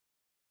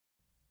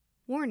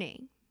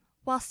Warning.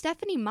 While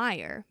Stephanie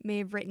Meyer may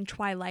have written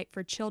Twilight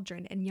for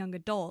children and young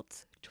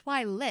adults,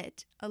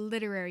 Twilit, a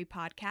literary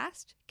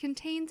podcast,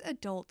 contains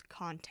adult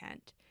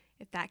content.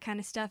 If that kind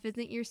of stuff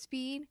isn't your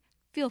speed,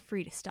 feel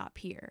free to stop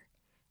here.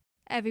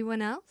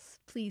 Everyone else,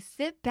 please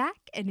sit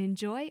back and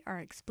enjoy our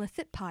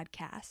explicit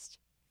podcast.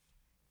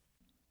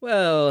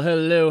 Well,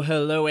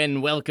 hello,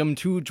 and welcome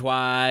to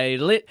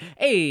Twilit,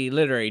 a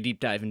literary deep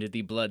dive into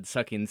the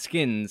blood-sucking,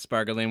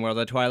 skin-sparkling world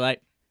of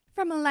Twilight.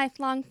 From a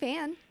lifelong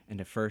fan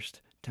And a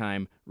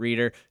first-time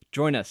reader,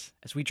 join us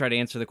as we try to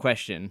answer the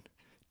question,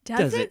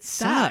 Does it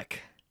suck?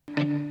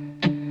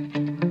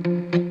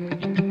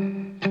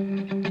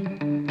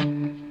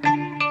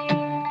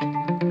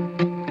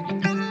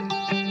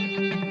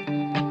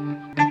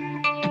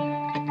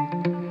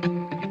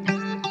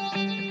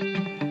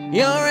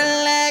 Your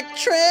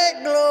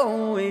electric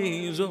glow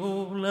is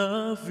all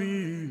I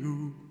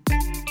feel.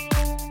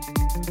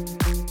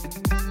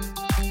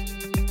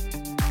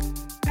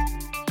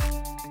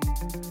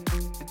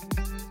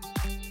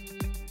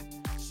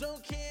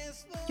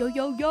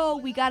 Yo,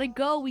 we gotta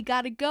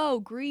go.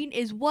 Green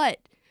is what?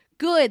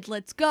 Good,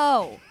 let's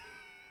go.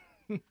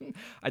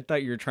 I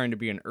thought you were trying to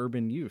be an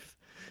urban youth.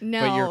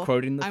 No, but you're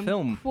quoting the I'm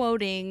film.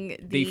 quoting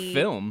The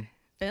film,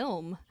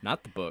 film.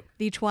 not the book.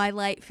 The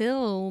Twilight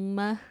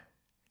film.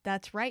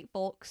 That's right,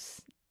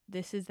 folks.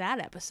 This is that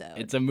episode.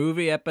 It's a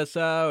movie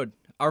episode.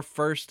 Our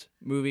first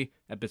movie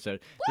episode.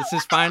 This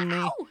is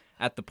finally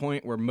at the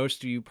point where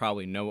most of you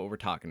probably know what we're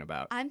talking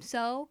about. I'm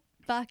so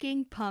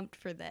fucking pumped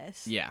for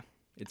this. Yeah.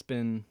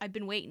 I've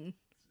been waiting.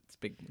 It's a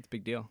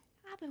big deal.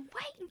 I've been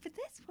waiting for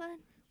this one.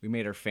 We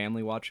made our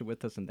family watch it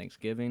with us on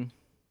Thanksgiving.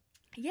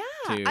 Yeah.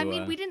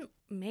 To, we didn't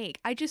make.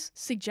 I just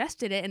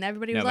suggested it and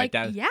everybody No, was my like,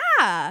 dad-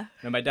 yeah.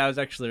 No, my dad was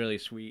actually really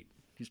sweet.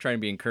 He's trying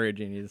to be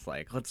encouraging. He's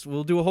like,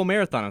 we'll do a whole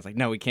marathon. I was like,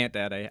 no, we can't,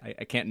 Dad.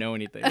 I can't know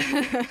anything.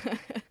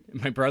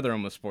 My brother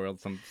almost spoiled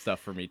some stuff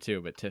for me too,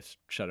 but Tiff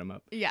shut him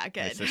up. Yeah, My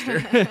good.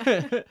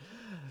 sister.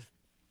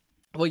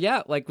 Well,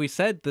 yeah, like we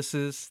said, this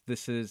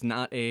is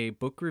not a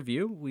book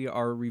review. We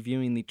are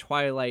reviewing the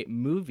Twilight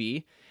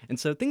movie, and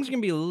so things are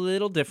gonna be a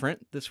little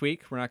different this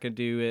week. We're not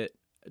gonna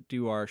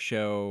do our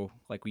show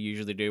like we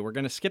usually do. We're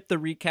gonna skip the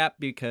recap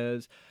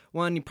because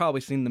one, you've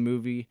probably seen the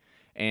movie,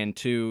 and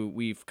two,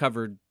 we've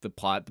covered the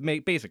plot. The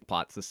basic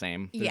plot's the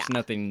same. There's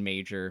nothing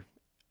major.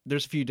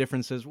 There's a few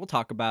differences. We'll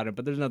talk about it,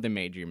 but there's nothing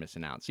major you're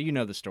missing out. So you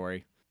know the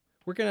story.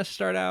 We're gonna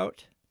start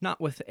out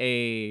not with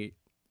a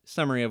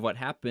summary of what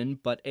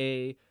happened, but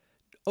a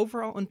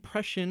overall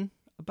impression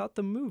about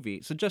the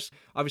movie. So just,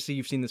 obviously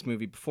you've seen this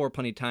movie before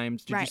plenty of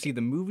times. Did you see the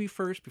movie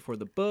first before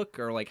the book,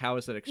 or like how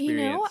was that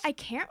experience? You know, I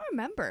can't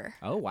remember.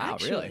 Oh wow,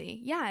 actually.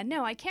 really? Yeah,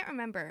 no, I can't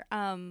remember.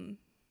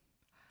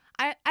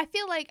 I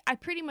feel like I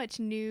pretty much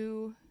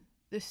knew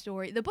the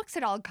story. The books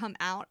had all come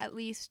out, at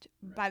least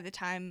by the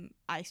time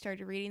I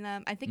started reading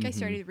them. I think I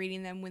started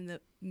reading them when the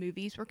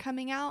movies were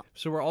coming out.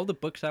 So were all the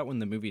books out when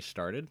the movie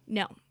started?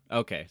 No.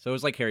 Okay, so it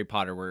was like Harry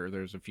Potter where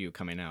there's a few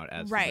coming out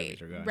as the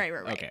movies are going. Right.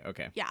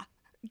 Okay. Yeah.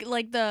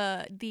 Like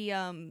the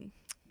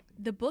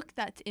book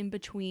that's in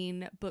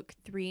between book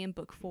 3 and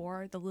book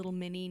 4, the little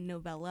mini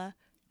novella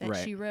that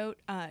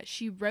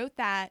she wrote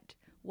that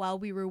while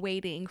we were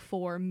waiting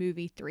for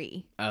movie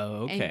 3.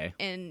 Oh, okay.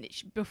 And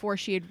before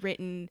she had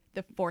written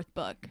the 4th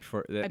book,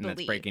 I believe.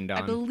 That's Breaking Dawn.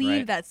 I believe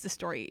right? that's the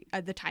story,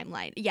 the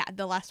timeline. Yeah,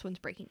 the last one's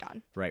Breaking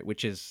Dawn. Right,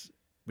 which is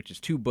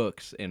 2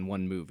 books in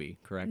 1 movie,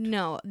 correct?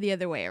 No, the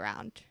other way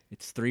around.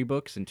 It's 3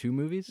 books and 2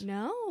 movies?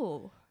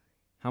 No.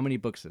 How many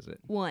books is it?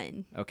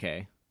 1.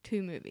 Okay.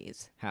 2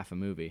 movies. Half a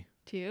movie.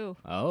 2.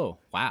 Oh,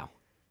 wow.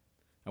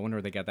 I wonder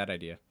where they got that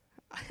idea.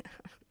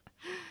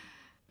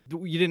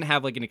 You didn't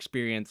have like an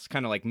experience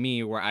kind of like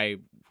me where I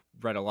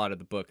read a lot of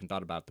the book and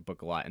thought about the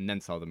book a lot and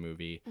then saw the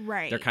movie.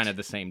 Right. They're kind of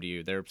the same to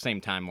you. They're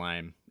same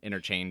timeline,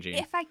 interchanging.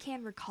 If I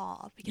can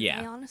recall, because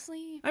I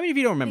honestly, I mean, if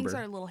you don't remember, things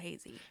are a little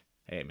hazy.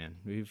 Hey, man,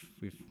 we've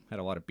had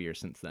a lot of beer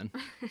since then.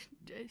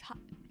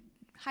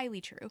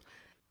 Highly true.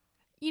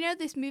 You know,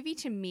 this movie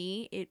to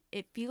me,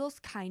 it feels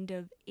kind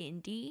of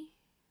indie.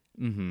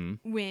 When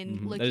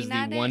looking at it.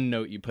 There's the one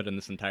note you put in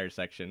this entire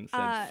section. It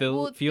said,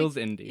 feels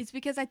indie. It's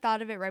because I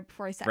thought of it right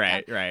before I sat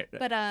down. Right.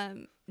 But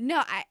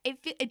no,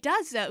 it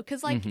does though,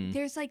 because like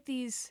there's like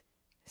these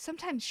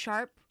sometimes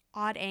sharp,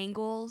 odd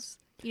angles.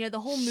 You know, the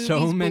whole movie's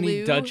so many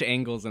blue. Dutch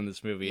angles in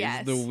this movie.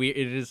 Yes. It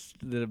is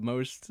the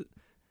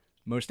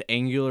most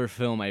angular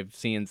film I've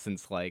seen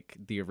since like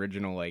the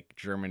original like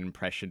German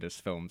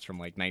impressionist films from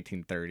like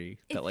 1930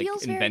 that like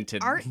feels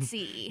invented very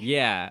artsy.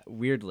 Yeah,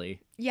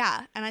 weirdly.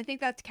 Yeah, and I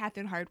think that's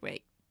Catherine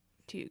Hardwicke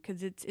too,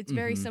 because it's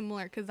very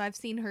similar. Because I've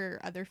seen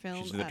her other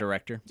films. She's the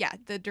director. Yeah,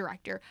 the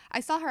director. I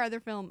saw her other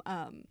film,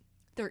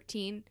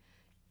 13.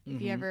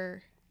 If you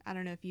ever, I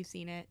don't know if you've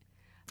seen it.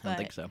 I don't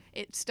think so.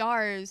 It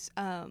stars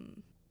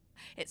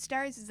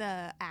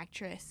the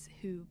actress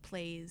who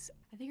plays,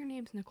 I think her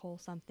name's Nicole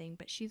something,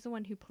 but she's the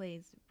one who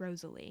plays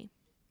Rosalie.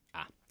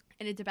 Ah.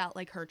 And it's about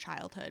like her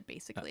childhood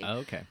basically.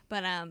 Okay.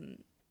 But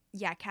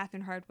yeah,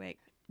 Catherine Hardwicke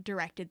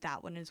directed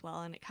that one as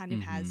well, and it kind of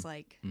has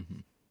like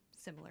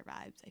similar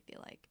vibes, I feel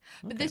like.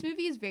 But this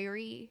movie is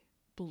very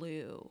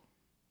blue.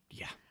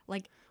 Yeah.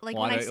 Like A when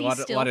lot I of- see lot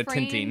of- still lot of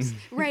frames, tinting.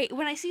 right?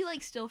 When I see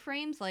like still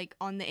frames like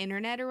on the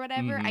internet or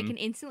whatever, I Mhm. can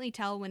instantly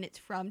tell when it's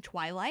from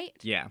Twilight.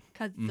 Yeah.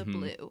 Because the Mhm.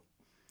 blue.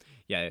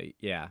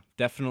 Yeah.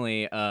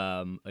 Definitely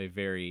a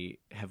very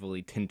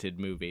heavily tinted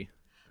movie.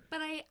 But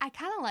I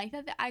kind of like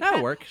that.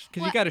 That works because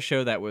you Well- got to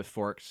show that with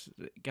Forks.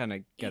 Kind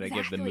of got to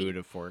give the Exactly. mood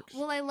of Forks.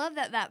 Well, I love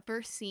that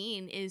first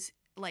scene is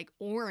like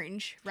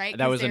orange, right?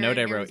 That 'Cause was a they're note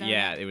in I wrote. Arizona.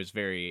 Yeah, it was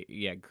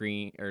very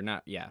green or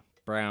not. Yeah,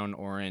 brown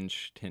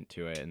orange tint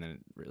to it, and then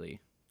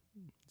really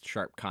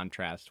sharp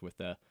contrast with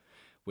the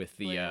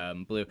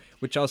Blue. blue.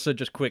 Which also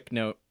just quick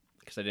note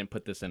because I didn't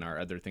put this in our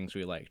other things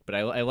we liked, but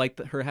I liked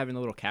her having the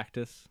little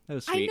cactus. That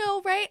was sweet. I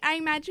know, right? I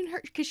imagine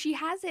her because she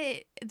has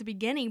it at the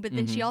beginning, but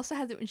then she Mhm. also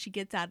has it when she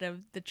gets out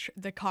of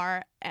the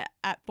car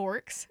at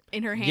Forks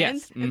in her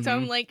Yes, hands. And so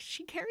I'm mhm. like,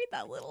 she carried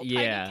that little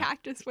Yeah. tiny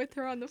cactus with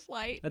her on the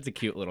flight. That's a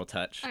cute little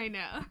touch. I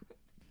know.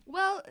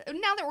 Well,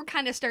 now that we're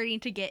kind of starting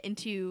to get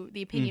into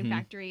the opinion Mhm.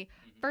 factory,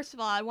 first of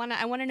all, I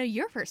wanna know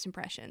your first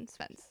impression,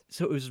 Spence.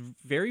 So it was a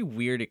very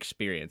weird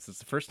experience. It's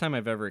the first time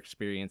I've ever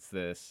experienced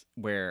this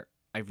where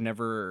I've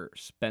never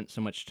spent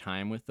so much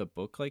time with a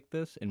book like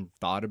this and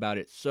thought about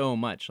it so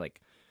much. Like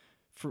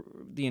for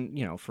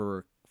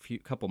for a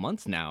couple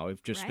months now,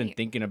 I've just been Right.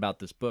 thinking about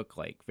this book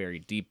like very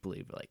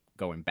deeply, like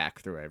going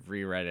back through it. I've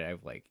reread it.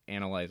 I've like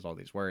analyzed all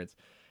these words.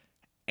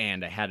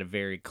 And I had a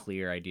very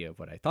clear idea of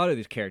what I thought of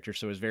these characters,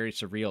 so it was very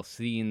surreal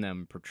seeing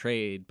them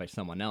portrayed by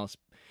someone else,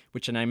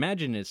 which and I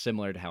imagine is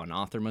similar to how an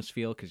author must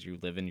feel because you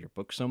live in your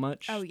book so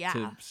much. Oh, yeah.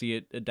 To see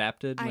it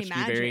adapted I must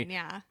imagine, be very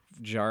yeah.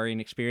 jarring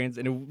experience,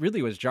 and it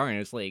really was jarring. It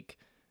was like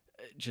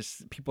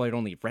just people I'd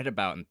only read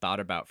about and thought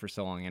about for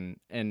so long,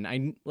 and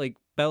I like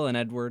Bella and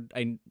Edward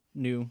I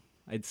knew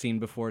I'd seen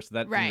before, so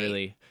that Right. didn't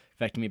really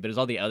affect me. But it was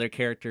all the other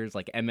characters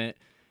like Emmett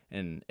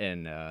and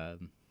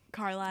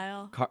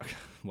Carlisle.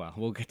 well,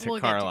 we'll get to We'll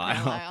Carlisle. get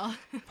to Carlisle.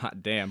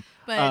 Hot damn.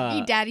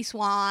 But Daddy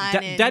Swan.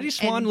 Daddy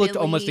Swan and looked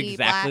almost Billy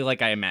exactly Black.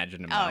 like I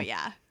imagined him. Oh, though.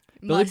 yeah.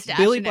 Billy, Mustache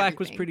Billy and Black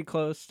was everything. pretty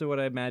close to what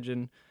I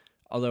imagined,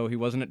 although he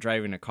wasn't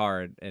driving a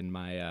car in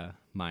my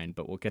mind.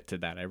 But we'll get to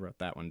that. I wrote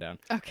that one down.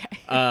 Okay.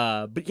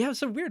 But yeah, it was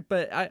so weird,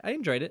 but I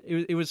enjoyed it.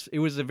 It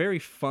was a very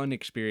fun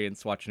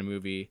experience watching a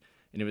movie,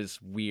 and it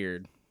was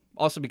weird.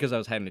 Also because I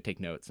was having to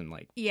take notes and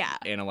like Yeah.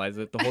 analyze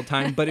it the whole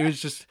time. But it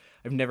was just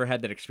I've never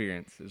had that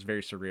experience. It was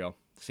very surreal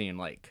seeing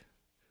like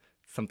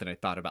something I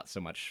thought about so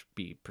much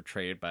be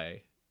portrayed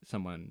by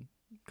someone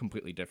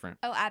completely different.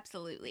 Oh,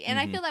 absolutely. And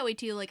I Mhm. feel that way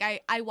too. Like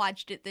I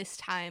watched it this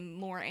time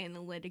more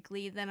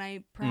analytically than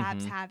I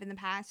perhaps Mhm. have in the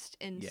past.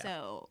 And Yeah.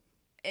 so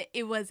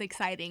it was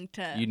exciting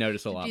to You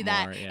notice a to lot do more,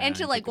 that yeah, and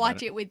to and like think about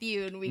watch it. it with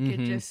you and we could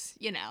Mhm. just,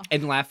 you know.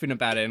 And laughing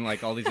about it and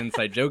like all these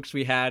inside jokes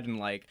we had and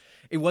like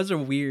it was a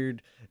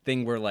weird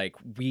thing where like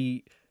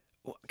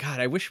God,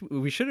 I wish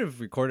we should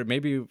have recorded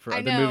maybe for I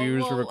other know,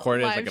 movies to we'll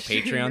record it as like a live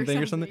stream Patreon or thing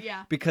or something. something,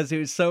 yeah. Because it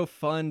was so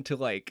fun to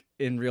like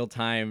in real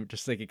time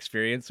just like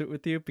experience it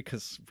with you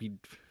because we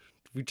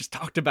just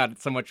talked about it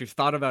so much. We've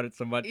thought about it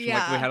so much. Like we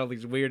Yeah. had all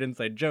these weird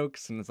inside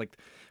jokes and it's like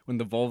when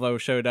the Volvo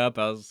showed up,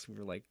 we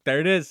were like, there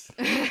it is.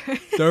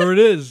 There it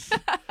is.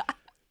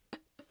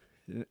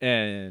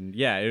 And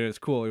yeah, it was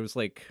cool. It was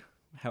like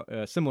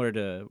similar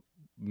to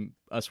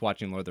us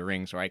watching Lord of the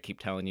Rings, where I keep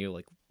telling you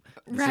like,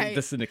 Right.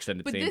 this is an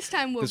extended But scene. this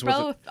time we're This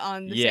wasn't- both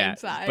on the yeah, same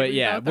side. but We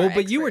yeah, both are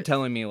but you were experts.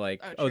 telling me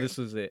like, Oh, oh, true. this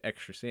was an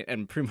extra scene,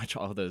 and pretty much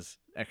all those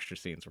extra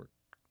scenes were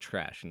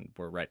trash and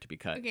were right to be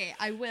cut. Okay,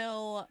 I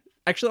will.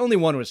 Actually, only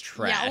one was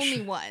trash. Yeah,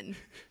 only one.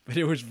 But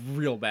it was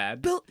real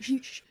bad. Bill,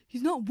 he's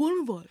not one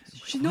of us.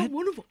 She's not What?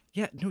 one of us.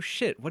 Yeah, no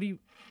shit. What do you?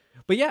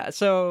 But yeah,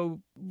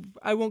 so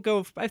I won't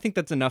go. I think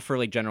that's enough for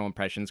like general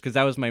impressions because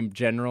that was my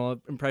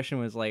general impression.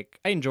 Was like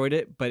I enjoyed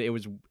it, but it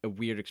was a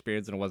weird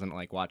experience and it wasn't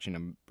like watching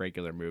a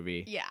regular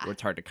movie. Yeah. where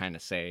it's hard to kind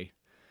of say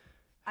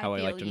I how I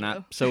feel liked it or you.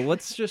 not. So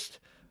let's just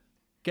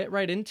get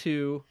right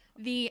into,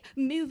 The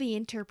movie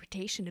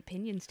interpretation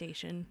opinion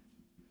station.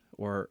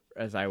 or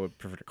as I would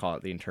prefer to call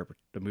it,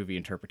 the movie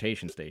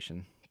interpretation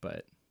station.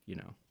 But you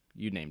know,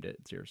 you named it.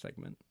 It's your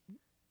segment.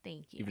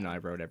 Thank you. Even though I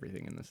wrote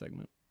everything in the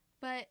segment.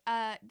 But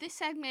this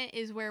segment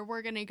is where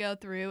we're going to go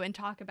through and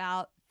talk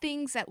about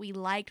things that we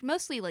liked,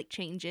 mostly like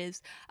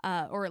changes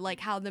or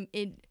like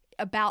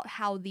about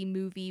how the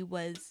movie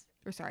was,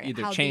 or sorry,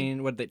 Either how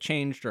what they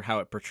changed or how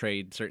it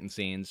portrayed certain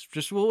scenes.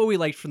 Just what we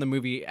liked from the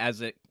movie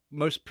as it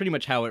pretty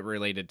much how it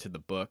related to the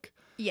book.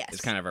 Yes.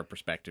 Is kind of our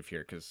perspective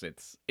here because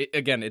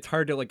again, it's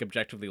hard to like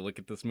objectively look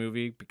at this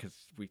movie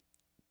because we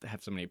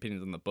have so many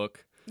opinions on the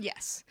book.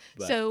 Yes.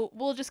 But- So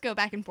we'll just go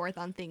back and forth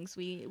on things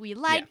we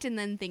liked and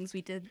then things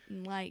we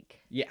didn't like.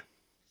 Yeah.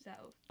 So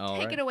All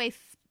take right. it away,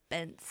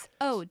 Spence.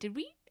 Oh, did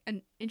we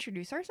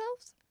introduce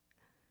ourselves?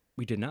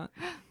 We did not.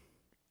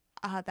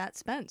 That's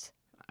Spence.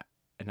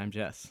 And I'm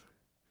Jess.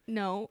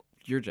 No,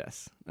 You're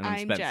Jess. And I'm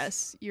Spence.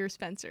 Jess. You're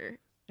Spencer.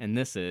 And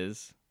this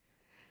is.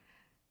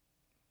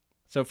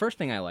 So first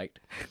thing I liked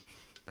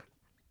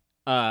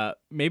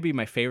Maybe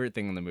my favorite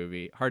thing in the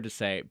movie, hard to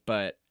say,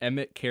 but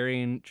Emmett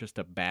carrying just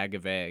a bag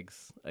of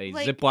eggs, a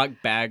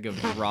Ziploc bag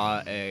of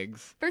raw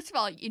eggs. First of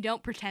all, you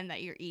don't pretend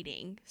that you're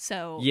eating,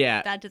 so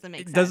yeah, that doesn't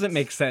make sense. It doesn't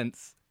make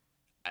sense.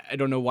 I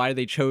don't know why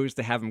they chose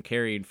to have him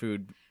carrying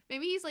food.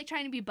 Maybe he's like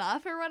trying to be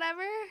buff or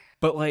whatever.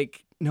 But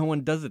like, no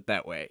one does it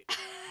that way.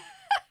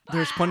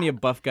 There's plenty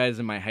of buff guys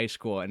in my high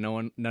school,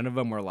 and none of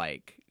them were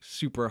like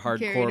super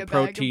hardcore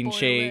protein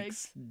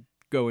shakes,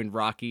 going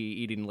Rocky,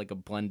 eating like a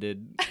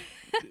blended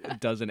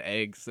dozen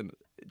eggs, and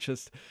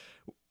it's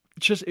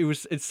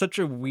such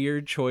a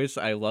weird choice.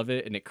 I love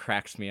it, and it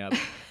cracks me up.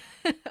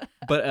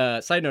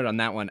 But side note on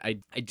that one,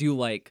 I do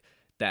like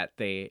that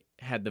they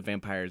had the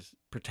vampires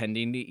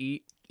pretending to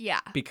eat. Yeah.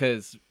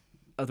 Because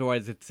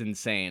otherwise it's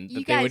insane that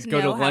you they would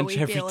go to lunch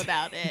every feel day.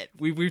 About it.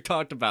 We've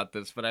talked about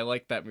this, but I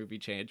like that movie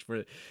change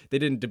where they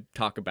didn't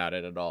talk about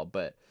it at all,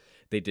 but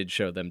they did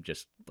show them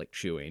just like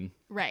chewing.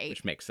 Right.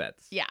 Which makes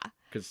sense. Yeah.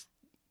 Because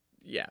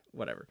yeah,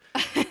 whatever.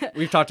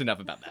 We've talked enough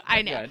about that.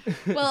 I know.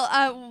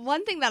 Well,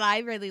 one thing that I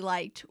really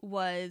liked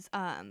was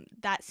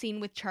that scene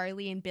with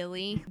Charlie and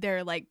Billy.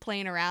 They're like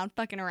playing around,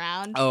 fucking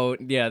around. Oh,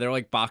 yeah. They're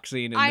like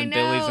boxing and then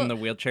Billy's in the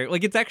wheelchair.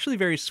 Like, it's actually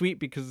very sweet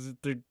because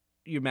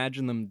you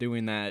imagine them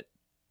doing that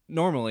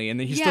normally and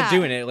then he's still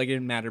doing it. Like, it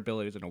didn't matter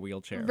Billy's in a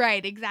wheelchair.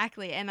 Right,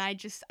 exactly. And I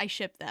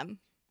ship them.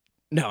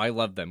 No, I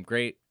love them.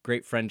 Great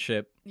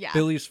friendship. Yeah.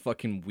 Billy's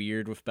fucking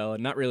weird with Bella.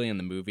 Not really in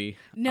the movie.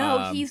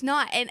 No, he's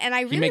not. And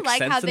I really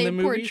like how they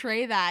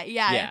portray that.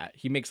 Yeah. Yeah.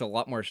 He makes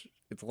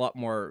it's a lot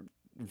more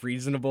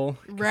reasonable.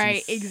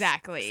 Right,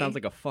 exactly. Sounds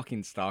like a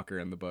fucking stalker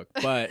in the book.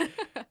 But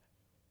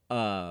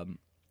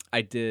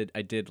I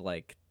did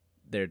like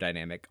their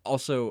dynamic.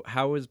 Also,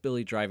 how is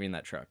Billy driving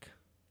that truck?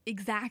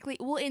 Exactly.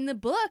 Well, in the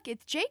book,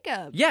 it's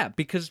Jacob. Yeah,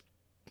 because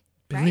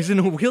Billy's in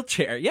a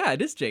wheelchair. Yeah,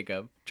 it is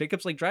Jacob.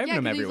 Jacob's like driving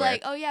him everywhere.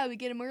 He's like, oh yeah, we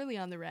get him early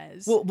on the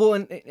res. Well,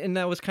 and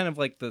that was kind of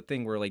like the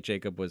thing where like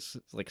Jacob was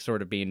like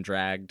sort of being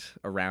dragged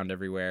around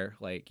everywhere,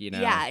 like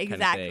Yeah,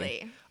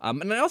 exactly.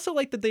 And I also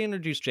like that they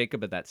introduced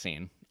Jacob at that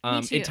scene.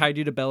 Me too. It tied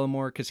you to Bella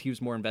more because he was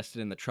more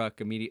invested in the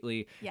truck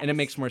immediately, yes. And it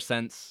makes more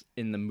sense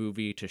in the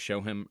movie to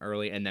show him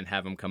early and then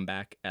have him come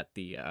back at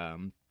the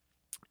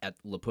at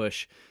La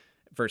Push.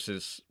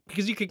 Versus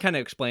because you could kind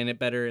of explain it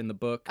better in the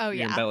book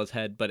in Bella's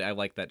head, but I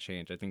like that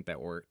change. I think that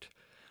worked.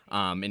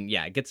 And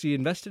yeah, it gets you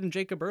invested in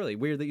Jacob early.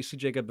 Weird that you see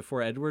Jacob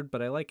before Edward,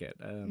 but I like it.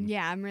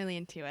 Yeah, I'm really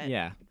into it.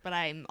 Yeah. But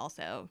I'm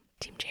also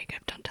Team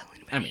Jacob. Don't tell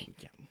anybody. I mean,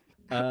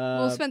 yeah.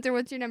 Well, Spencer,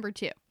 what's your number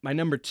 2? My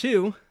number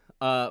 2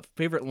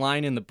 favorite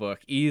line in the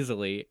book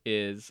easily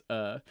is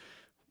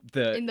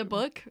in the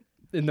book?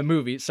 In the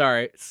movie,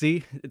 sorry.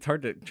 See, it's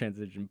hard to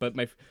transition, but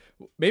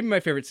maybe my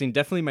favorite scene,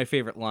 definitely my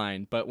favorite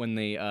line, but when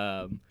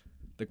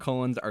the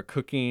Cullens are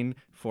cooking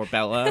for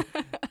Bella,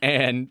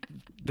 and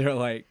they're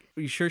like,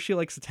 "Are you sure she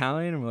likes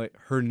Italian?" And we're like,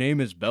 "Her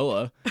name is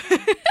Bella."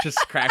 Just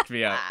cracked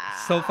me up.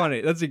 So funny.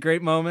 That's a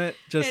great moment.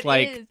 Just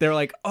they're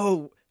like,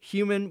 "Oh,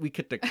 human, we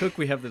get to cook.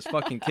 We have this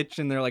fucking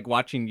kitchen." They're like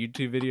watching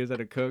YouTube videos how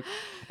to cook,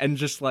 and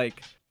just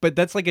like, but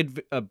that's like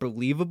a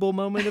believable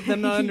moment of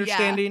them not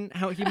understanding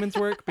how humans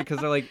work because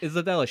they're like,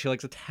 Isabella, she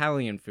likes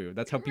Italian food.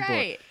 That's how people.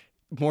 Right.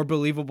 More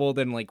believable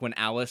than like when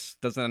Alice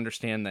doesn't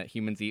understand that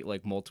humans eat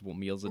like multiple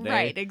meals a day.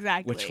 Right,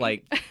 exactly. Which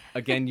like,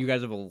 again, you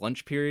guys have a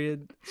lunch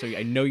period, so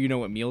I know you know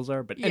what meals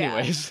are, but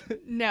anyways.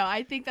 No,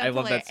 I think that's I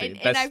love that scene.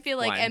 And I feel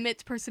like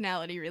Emmett's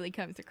personality really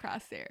comes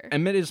across there.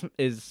 Emmett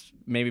is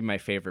maybe my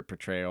favorite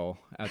portrayal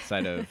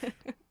outside of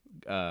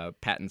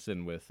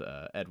Pattinson with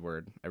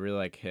Edward. I really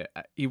like him.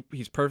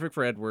 He's perfect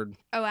for Edward.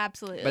 Oh,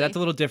 absolutely. But that's a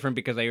little different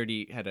because I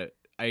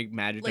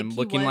imagined him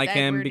looking like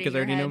him because I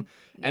already knew him.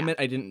 Yeah. Emmett,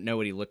 I didn't know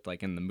what he looked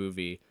like in the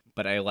movie,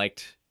 but I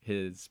liked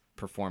his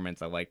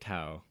performance. I liked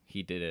how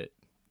he did it.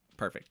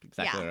 Perfect.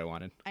 Exactly what I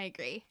wanted. I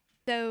agree.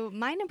 So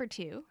my number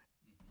 2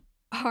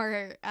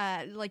 are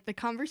like the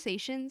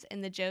conversations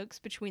and the jokes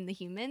between the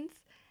humans.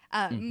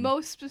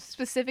 Most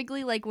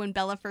specifically, like when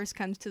Bella first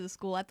comes to the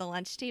school at the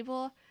lunch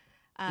table,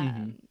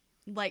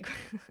 like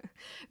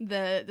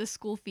the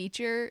school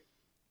feature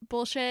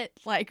bullshit,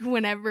 like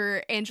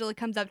whenever Angela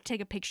comes up to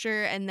take a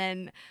picture and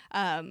then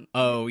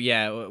oh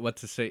yeah, what's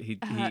to say he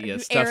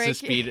stuffs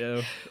his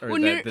Speedo or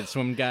the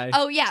swim guy.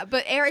 Oh yeah,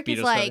 but Eric Speedo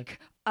is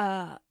like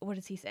what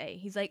does he say?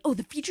 He's like, oh,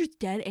 the feature's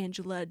dead,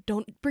 Angela,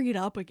 don't bring it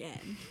up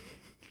again.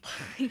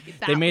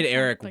 They made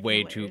Eric way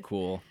hilarious. Too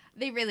cool.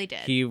 They really did.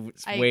 He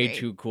was way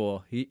too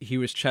cool. He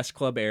was chess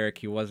club Eric.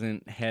 He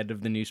wasn't head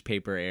of the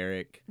newspaper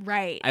Eric.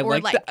 Right. I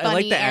like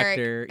the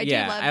actor.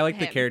 I like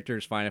him. the character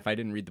is fine. If I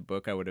didn't read the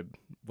book,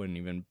 wouldn't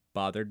even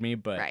bothered me.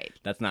 But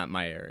that's not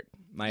my Eric.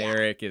 My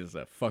Eric is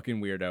a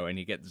fucking weirdo, and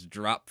he gets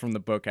dropped from the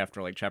book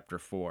after like chapter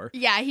 4.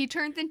 Yeah, he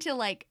turns into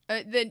like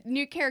the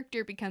new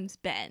character becomes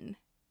Ben.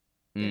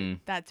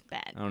 That's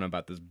Ben. I don't know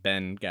about this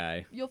Ben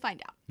guy. You'll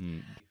find out.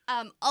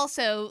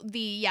 Also,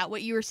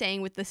 what you were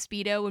saying with the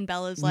Speedo when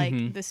Bella's like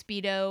the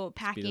Speedo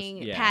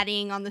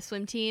patting on the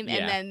swim team,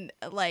 and then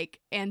like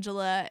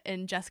Angela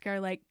and Jessica are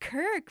like,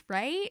 Kirk,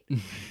 right?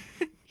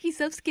 He's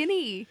so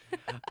skinny.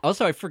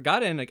 Also, I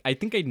forgot I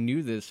think I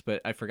knew this,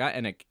 but I forgot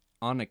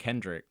Anna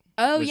Kendrick.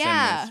 Oh, was in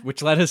yeah. this,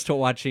 which led us to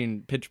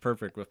watching Pitch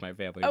Perfect with my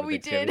family. Oh, over we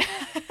did.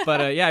 Thanksgiving.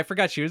 But I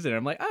forgot she was in it.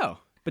 I'm like, oh,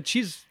 but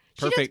she's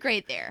perfect. She does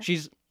great there.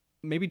 She's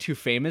maybe too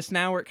famous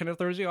now where it kind of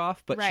throws you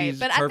off, but Right, she's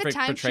but at the perfect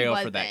time, she portrayal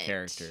for that wasn't.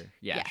 character.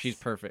 Yeah, Yes. she's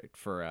perfect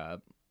for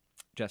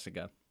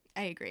Jessica.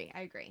 I agree.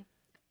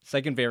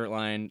 Second favorite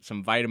line,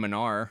 some vitamin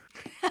R.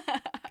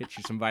 Get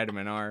you some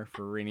vitamin R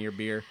for Rainier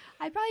beer.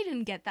 I probably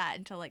didn't get that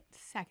until like the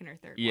second or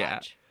third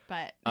watch.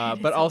 But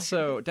but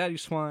also, Daddy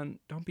Swan,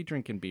 don't be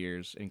drinking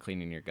beers and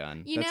cleaning your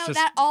gun. You That's know, just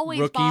that always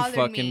rookie bothered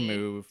fucking me.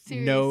 move.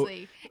 Seriously. No,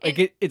 like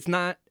And- it's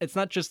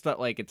not just that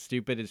like it's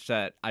stupid. It's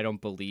that I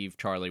don't believe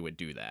Charlie would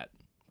do that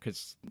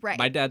because Right.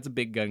 my dad's a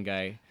big gun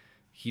guy.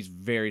 He's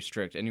very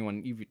strict.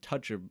 Anyone if you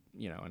touch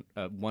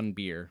one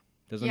beer,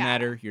 doesn't Yeah.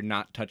 matter. You're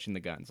not touching the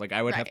guns. Like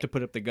I would have Right. to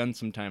put up the guns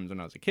sometimes when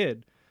I was a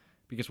kid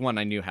because one,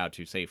 I knew how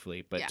to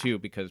safely, but Yeah. two,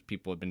 because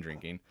people had been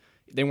drinking.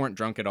 They weren't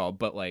drunk at all,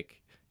 but like.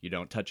 You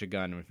don't touch a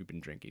gun if you've been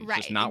drinking. It's Right,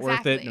 just not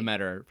worth it, no exactly.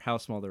 matter how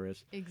small there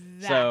is.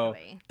 Exactly. So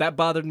that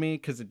bothered me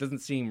because it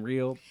doesn't seem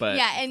real. But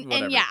yeah, and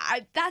whatever. yeah,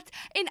 I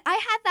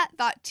had that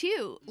thought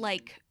too.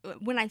 Like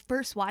when I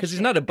first watched it, Because he's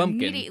not a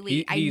bumpkin.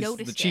 Immediately, I He's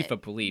noticed the chief it.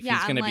 of police. Yeah,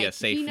 He's going to I'm be a like,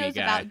 safety he knows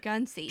guy. about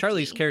gun safety.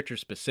 Charlie's character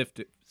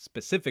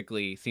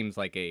specifically seems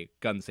like a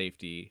gun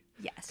safety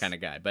yes, kind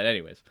of guy. But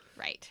anyways,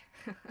 right.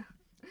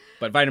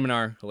 but Vitamin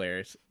R,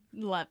 hilarious.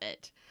 Love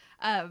it.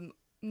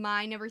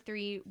 My number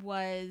 3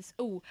 was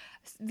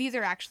these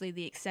are actually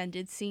the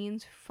extended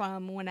scenes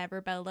from whenever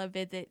Bella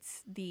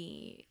visits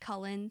the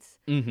Cullens.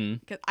 Mm-hmm.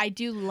 Because I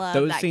do love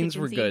Those that scenes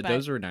kitchen were scene, good. but-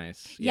 Those were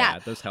nice. Yeah. Yeah,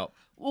 those help.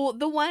 Well,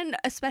 the one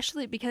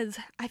especially because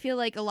I feel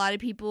like a lot of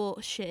people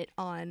shit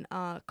on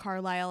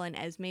Carlisle and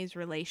Esme's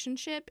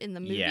relationship in the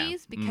movies Yeah.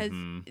 because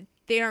Mhm.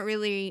 they don't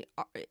really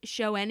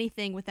show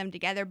anything with them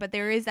together. But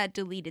there is that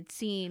deleted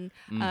scene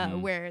Mhm.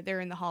 where they're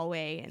in the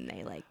hallway and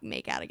they like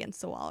make out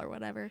against the wall or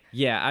whatever.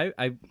 Yeah,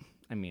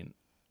 I mean,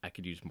 I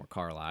could use more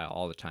Carlisle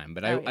all the time,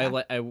 but Oh,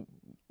 yeah. I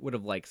would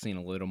have liked seeing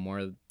a little more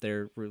of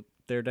their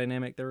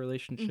dynamic, their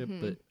relationship. Mhm.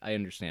 But I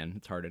understand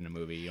it's hard in a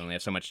movie. You only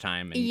have so much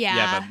time, and Yeah. you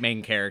have a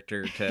main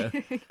character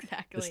to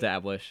Exactly.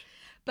 establish.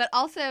 But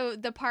also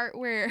the part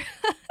where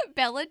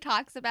Bella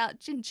talks about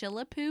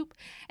chinchilla poop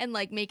and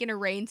like making a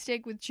rain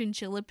stick with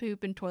chinchilla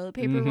poop and toilet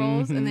paper Mhm,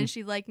 rolls, and then mhm.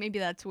 she's like, maybe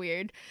that's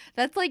weird.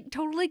 That's like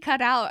totally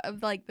cut out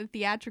of like the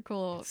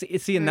theatrical.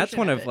 See, and that's version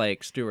one of of it.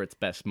 like Stewart's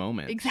best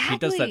moments. She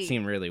does that Exactly.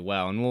 scene really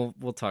well, and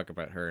we'll talk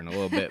about her in a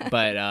little bit.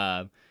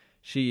 But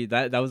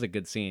that was a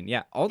good scene.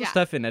 Yeah, all the Yeah.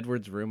 stuff in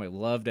Edward's room, I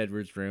loved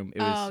Edward's room. It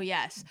was Oh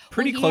yes,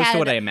 pretty Well, he close to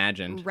what had I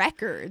imagined.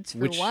 Records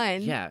for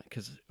one. Yeah,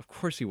 because of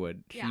course he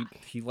would. Yeah.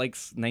 He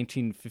likes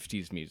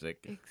 1950s music.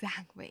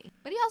 Exactly.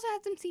 But he also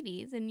had some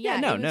CDs, and Yeah, yeah,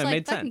 no, it was no, it like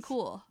made fucking sense.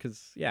 cool.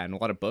 Because and a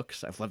lot of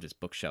books. I've loved his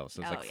bookshelves.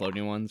 Those Oh, like yeah.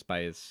 floating ones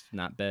by his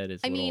not bed.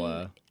 His I little.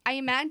 mean, I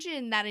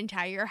imagine that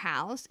entire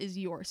house is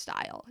your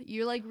style.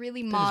 You're like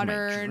really that is my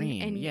modern,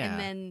 dream. and yeah, and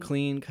then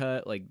clean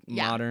cut, like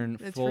Yeah, modern,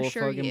 that's full for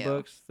sure fucking you.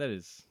 books. That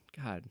is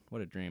God,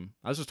 what a dream.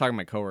 I was just talking to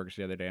my coworkers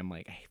the other day. I'm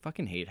like, I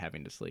fucking hate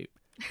having to sleep.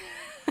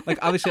 Like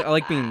obviously, I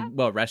like being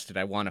well rested.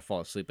 I want to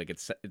fall asleep. Like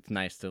it's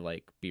nice to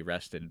like be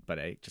rested, but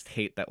I just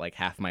hate that like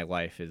half my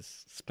life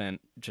is spent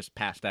just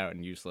passed out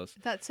and useless.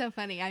 That's so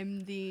funny.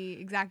 I'm the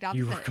exact opposite.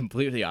 You were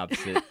completely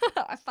opposite.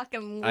 I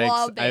fucking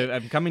loved it.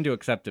 I'm coming to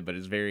accept it, but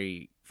it's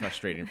very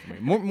frustrating for me.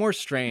 More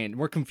strained,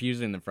 more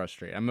confusing than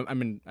frustrating. I've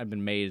been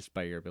amazed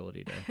by your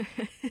ability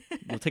to.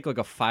 You'll take like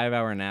a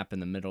 5-hour nap in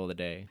the middle of the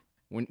day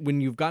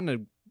when you've gotten a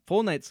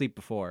full night's sleep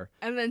before,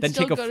 and then then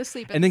still take go to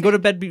sleep. and then go to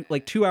bed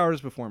like 2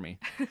 hours before me.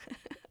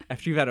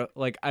 After you've had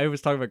I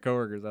was talking about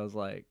coworkers. I was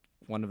like,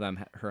 one of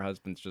them, her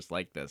husband's just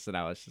like this, and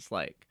I was just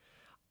like,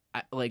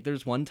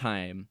 there's one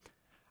time.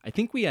 I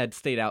think we had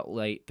stayed out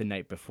late the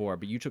night before,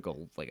 but you took a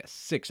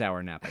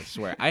 6-hour nap. I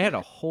swear, I had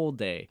a whole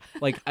day.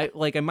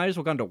 I might as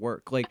well gone to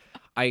work. Like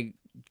I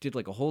did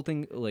like a whole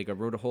thing. Like I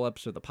wrote a whole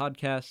episode of the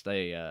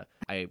podcast.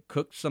 I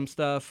cooked some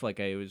stuff. Like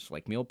I was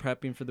like meal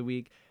prepping for the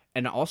week.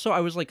 And also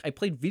I was like, I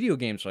played video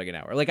games for like an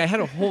hour. Like I had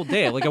a whole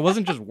day. Like I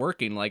wasn't just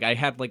working. Like I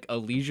had like a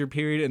leisure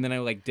period, and then I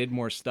like did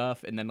more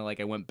stuff, and then like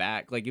I went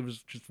back. Like it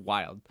was just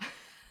wild.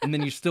 And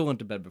then you still went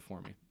to bed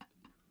before me.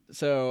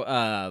 So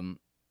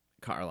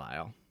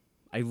Carlisle,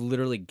 I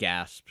literally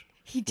gasped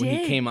He when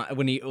did. he came on,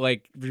 when he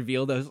like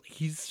revealed that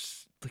he's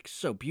like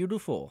so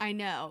beautiful. I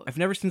know. I've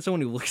never seen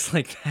someone who looks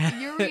like that.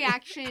 Your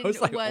reaction I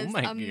was like, was oh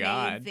my amazing.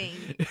 God.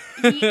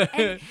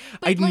 But,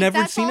 I'd like, never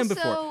that's seen him also-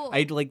 before.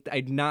 I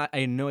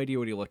had no idea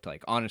what he looked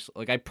like. Honestly,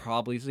 like I'd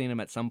probably seen him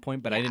at some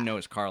point, but I didn't Yeah. know it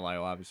was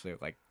Carlisle. Obviously,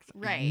 like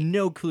Right.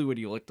 no clue what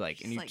he looked like.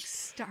 Just And you like just-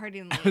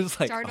 startlingly, I was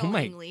like,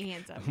 startlingly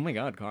handsome. oh my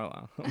God,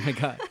 Carlisle. Oh my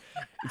God.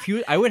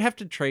 I would have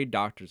to trade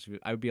doctors.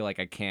 I would be like,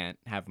 I can't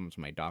have him as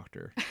my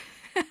doctor.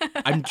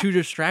 I'm too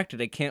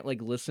distracted. I can't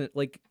like listen.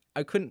 Like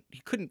he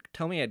couldn't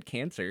tell me I had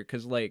cancer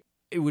because like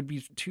it would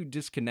be too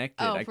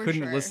disconnected. Oh, I for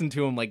couldn't sure. listen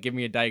to him like give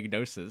me a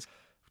diagnosis.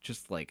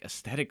 Just like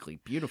aesthetically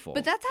beautiful.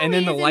 But that's how and he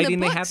then the is lighting in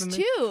the they books have him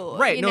in. too.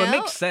 Right, you no, it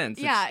know? makes sense.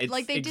 Yeah, It's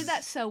like they did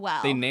that so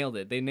well. They nailed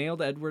it. They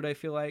nailed Edward, I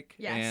feel like,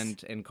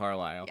 Yes. and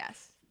Carlisle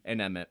Yes. and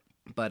Emmett.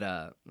 But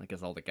I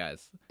guess all the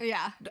guys.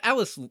 Yeah.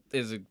 Alice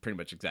is pretty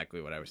much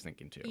exactly what I was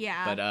thinking too.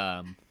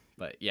 Yeah.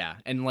 But yeah,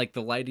 and like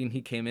the lighting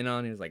he came in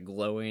on, it was like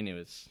glowing. It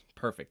was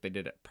perfect. They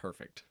did it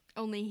perfect.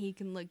 Only he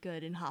can look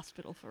good in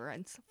hospital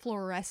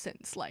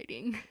fluorescence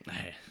lighting.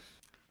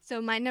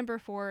 So my number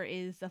 4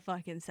 is the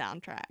fucking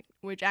soundtrack,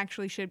 which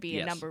actually should be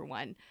a number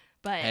 1.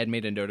 But I had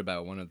made a note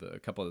about a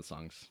couple of the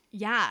songs.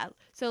 Yeah.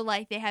 So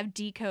like they have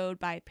Decode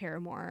by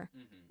Paramore,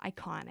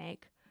 iconic.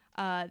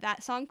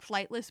 That song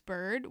Flightless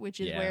Bird, which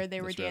is where they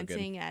were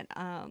dancing at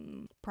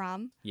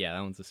prom. Yeah,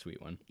 that one's a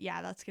sweet one.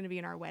 Yeah, that's going to be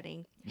in our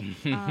wedding.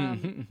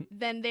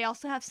 Then they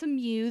also have some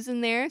Muse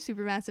in there,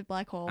 Supermassive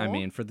Black Hole. I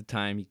mean, for the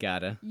time, you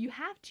gotta. You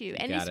have to.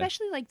 And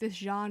especially like this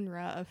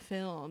genre of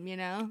film, you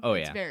know? Oh,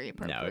 it's very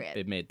appropriate. No,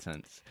 it made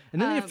sense.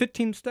 And then you have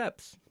 15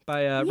 Steps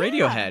by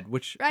Radiohead,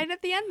 which... Right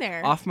at the end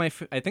there.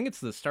 I think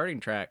it's the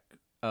starting track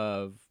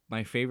of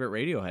my favorite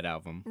Radiohead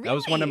album. Really? That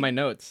was one of my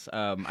notes.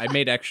 I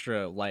made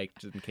extra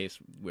liked in case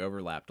we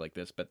overlapped like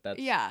this, but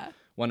that's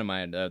one of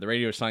my the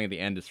radio song at the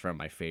end is from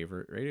my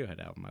favorite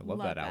Radiohead album. I love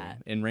that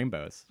album. In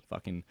Rainbows,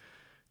 fucking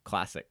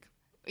classic.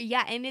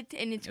 Yeah, and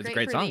it's a great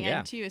great for song, the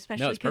end too,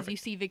 especially because you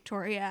see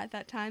Victoria at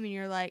that time and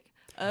you're like,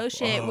 oh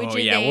shit, which is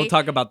we'll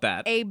talk about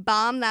that. A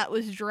bomb that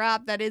was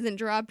dropped that isn't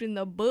dropped in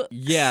the book.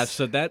 Yeah,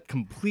 so that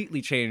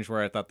completely changed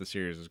where I thought the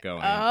series was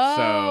going.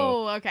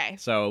 Oh, okay.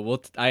 So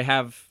we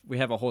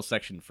have a whole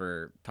section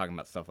for talking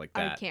about stuff like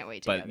that. I can't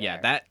wait to But go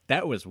yeah, there.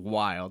 that was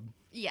wild.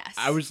 Yes.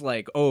 I was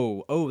like,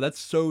 oh, that's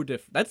so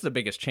different. That's the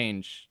biggest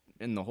change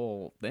in the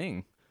whole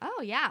thing.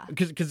 Oh yeah.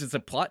 Because it's a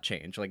plot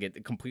change. Like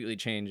it completely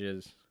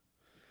changes.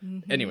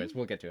 Anyways,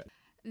 we'll get to it.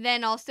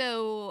 Then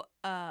also,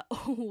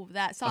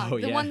 that song,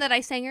 the one that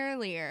I sang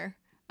earlier.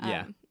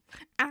 Yeah.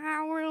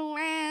 I will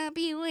wrap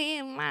you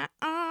in my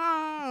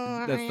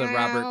arms.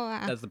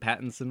 That's the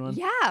Pattinson one?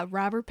 Yeah,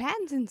 Robert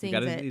Pattinson sings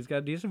it. He's got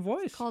a decent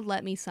voice. It's called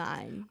Let Me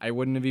Sign. I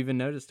wouldn't have even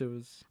noticed it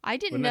was. I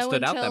didn't know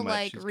until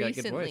like He's recently. got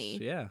a good voice.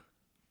 Yeah.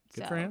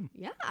 Good for him.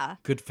 Yeah.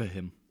 Good for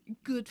him.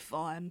 Good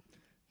for him.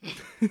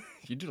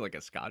 You do like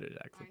a Scottish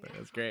accent there.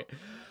 That's great.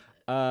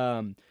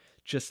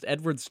 Just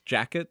Edward's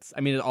jackets.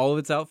 I mean, all of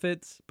its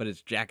outfits, but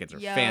its jackets are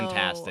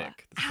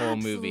fantastic. This whole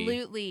movie.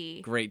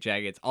 Absolutely. Great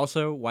jackets.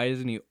 Also, why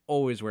isn't he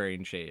always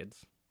wearing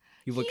shades?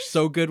 He looked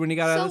so good when he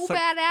got out of the sun.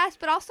 So badass,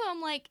 but also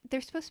I'm like, they're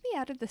supposed to be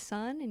out of the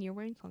sun and you're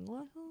wearing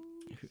sunglasses?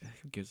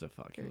 Who gives a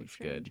fuck? He looks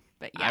good.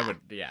 But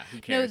yeah. Who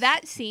cares? No,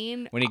 that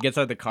scene. When he gets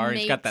out of the car and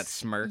he's got that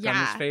smirk on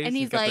his face. And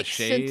he's got like, the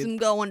shades. since I'm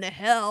going to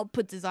hell,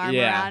 puts his arm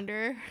around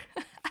her.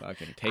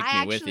 Fucking take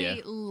me with you. I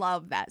actually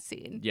love that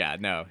scene. Yeah,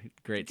 no,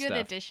 great stuff. Good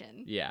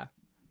addition. Yeah.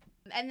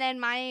 And then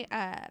my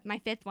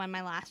fifth one,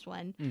 my last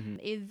one,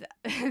 is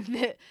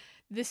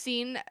the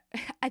scene.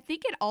 I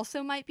think it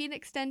also might be an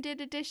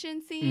extended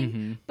edition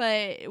scene,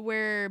 but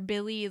where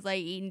Billy is like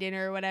eating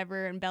dinner or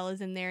whatever, and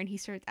Bella's in there, and he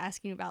starts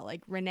asking about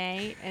like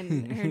Renee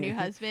and her new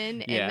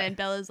husband, and then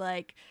Bella's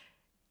like,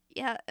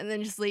 "Yeah," and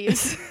then just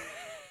leaves.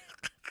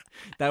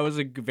 That was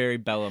a very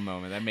Bella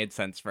moment. That made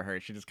sense for her.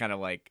 She just kind of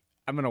like,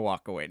 I'm gonna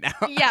walk away now.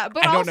 Yeah,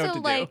 but I don't know also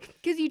what to like,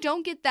 because you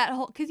don't get that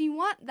whole, because you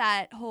want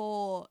that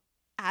whole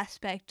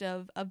aspect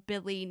of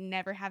Billy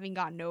never having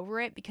gotten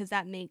over it, because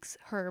that makes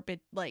her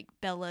like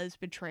Bella's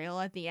betrayal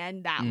at the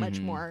end that much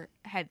more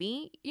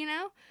heavy, you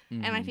know.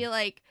 And I feel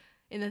like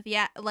in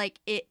the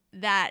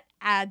that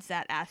adds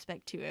that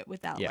aspect to it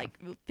without like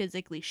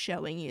physically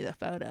showing you the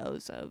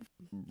photos of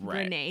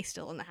Renee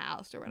still in the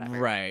house or whatever.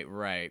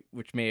 Right,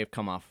 which may have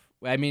come off.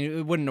 I mean,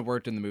 it wouldn't have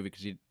worked in the movie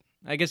because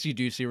I guess you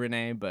do see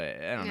Renee, but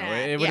I don't know.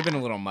 It would have been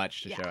a little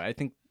much to show. I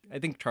think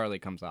Charlie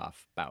comes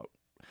off about.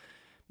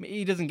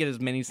 He doesn't get as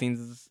many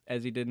scenes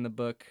as he did in the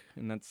book,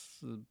 and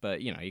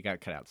but you know, you got to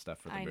cut out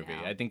stuff for the movie.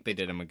 I think they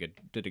did a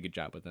good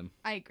job with him.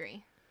 I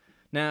agree.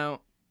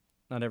 Now,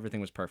 not everything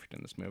was perfect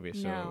in this movie,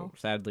 so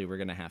sadly we're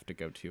gonna have to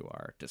go to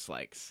our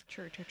dislikes.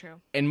 True.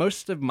 And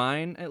most of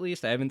mine, at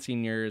least, I haven't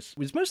seen yours,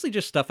 was mostly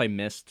just stuff I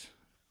missed.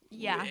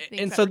 Yeah,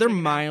 and so they're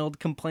mild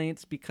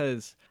complaints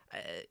because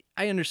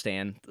I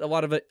understand a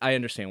lot of it. I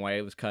understand why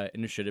it was cut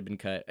and it should have been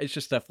cut. It's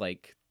just stuff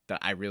like that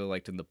I really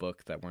liked in the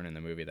book that weren't in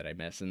the movie that I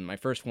missed. And my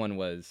first one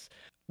was,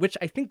 which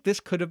I think this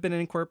could have been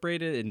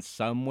incorporated in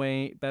some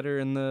way better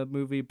in the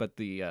movie, but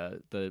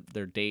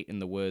their date in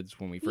the woods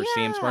when we first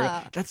see him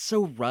sparring, that's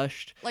so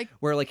rushed. Like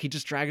where like he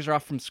just drags her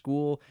off from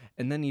school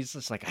and then he's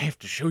just like, I have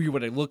to show you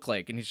what I look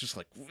like, and he's just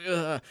like,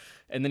 ugh.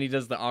 And then he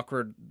does the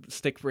awkward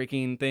stick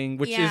breaking thing,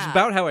 which is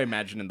about how I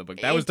imagined in the book.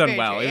 That was done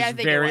well. It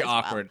was very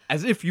awkward,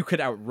 as if you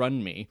could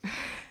outrun me.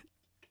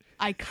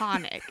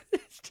 Iconic.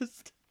 It's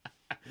just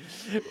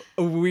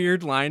a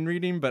weird line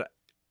reading, but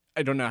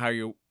I don't know how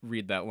you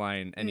read that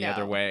line any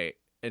other way,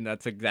 and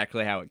that's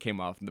exactly how it came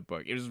off in the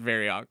book. It was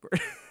very awkward.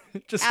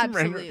 Just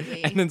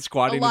absolutely. And then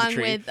squatting along in the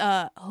tree. with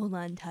hold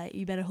on tight.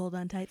 You better hold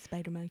on tight,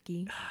 Spider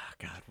Monkey.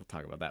 God, we'll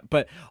talk about that.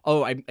 But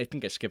I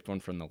think I skipped one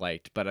from the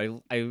light, but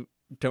I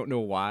don't know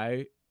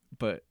why,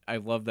 but I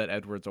love that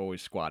Edward's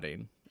always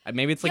squatting.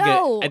 Maybe it's like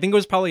I think it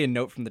was probably a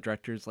note from the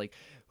directors, like,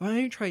 why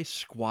don't you try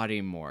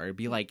squatting more? It'd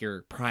be like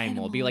your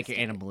primal, it'd be like your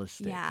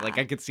animalistic. Yeah. Like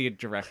I could see a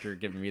director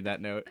giving me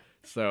that note.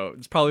 So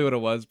it's probably what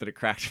it was, but it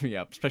cracked me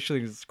up,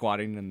 especially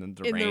squatting and then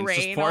the rain's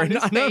just pouring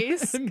on him.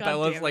 And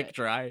Bella's like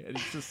dry and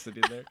he's just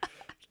sitting there.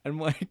 I'm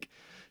like,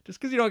 just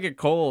because you don't get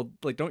cold,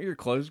 like, don't your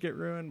clothes get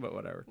ruined? But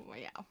whatever. Well,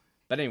 yeah.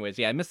 But anyways,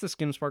 yeah, I missed the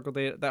Skim Sparkle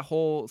date. That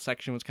whole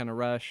section was kind of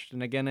rushed.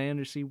 And again, I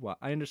understand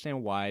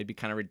why. It'd be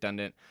kind of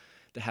redundant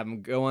to have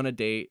him go on a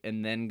date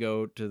and then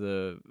go to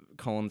the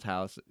Cullen's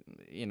house.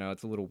 You know,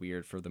 it's a little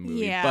weird for the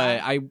movie. Yeah.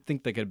 But I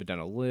think they could have been done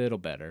a little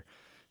better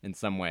in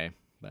some way.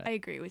 But I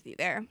agree with you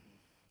there.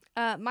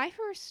 My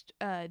first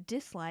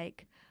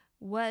dislike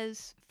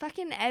was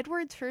fucking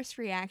Edward's first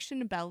reaction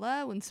to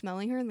Bella when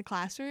smelling her in the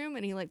classroom,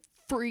 and he like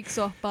freaks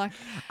the fuck.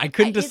 I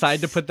couldn't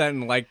decide to put that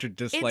in liked or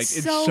disliked.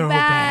 It's so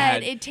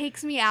bad. It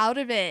takes me out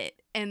of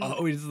it, and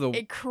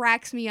it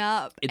cracks me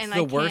up. It's and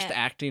the worst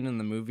acting in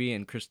the movie,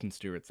 and Kristen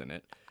Stewart's in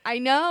it. I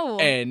know.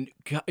 And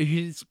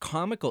he's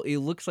comical. It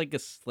looks like the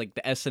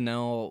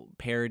SNL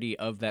parody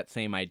of that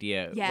same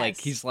idea. Yes. Like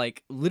he's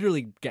like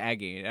literally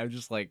gagging. I'm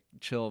just like,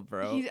 chill,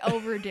 bro. He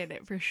overdid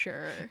it for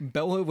sure.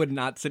 Bella would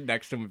not sit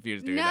next to him if he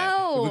was doing that.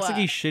 It looks like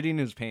he's shitting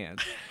his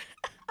pants.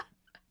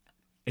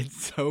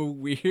 It's so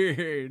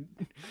weird.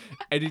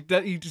 And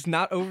he's just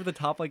not over the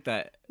top like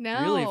that.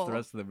 No. Really, for the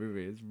rest of the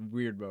movie. It's a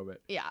weird moment.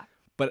 Yeah.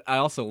 But I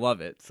also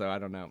love it, so I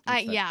don't know.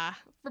 Yeah.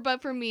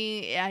 But for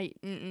me, I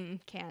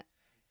can't.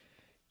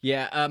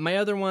 Yeah, my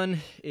other one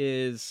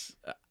is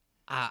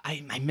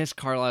I miss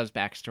Carlisle's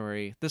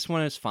backstory. This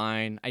one is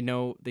fine. I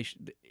know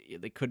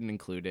they couldn't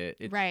include it.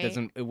 It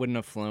wouldn't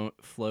have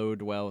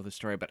flowed well with the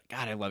story. But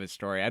God, I love his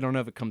story. I don't know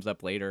if it comes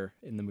up later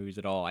in the movies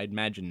at all. I'd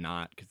imagine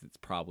not, because it's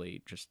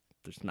probably just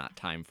there's not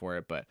time for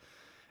it.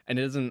 And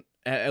it doesn't,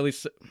 at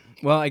least.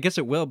 Well, I guess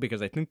it will,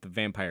 because I think the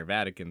Vampire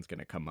Vatican's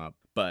gonna come up.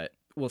 But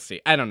we'll see.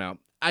 I don't know.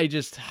 I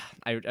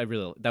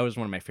really, that was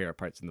one of my favorite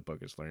parts in the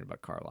book, is learning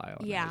about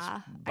Carlisle.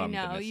 Yeah, I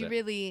know. You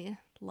really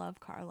love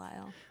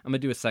Carlisle. I'm going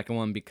to do a second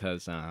one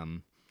because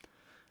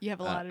you have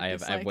a lot of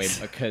dislikes. I have way,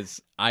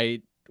 because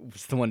I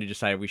was the one who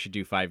decided we should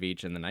do 5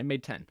 each, and then I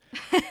made 10.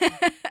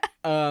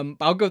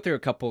 I'll go through a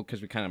couple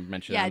because we kind of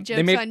mentioned them.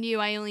 Joke's on you.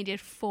 I only did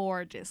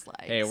 4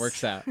 dislikes. Hey, it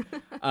works out.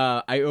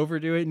 I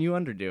overdo it and you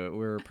underdo it.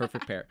 We're a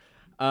perfect pair.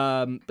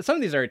 But some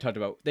of these I already talked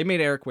about. They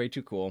made Eric way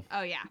too cool.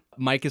 Oh, yeah.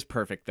 Mike is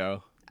perfect,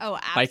 though. Oh,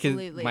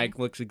 absolutely. Mike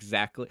looks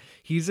exactly.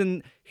 He's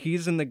in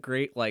the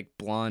great like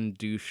blonde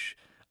douche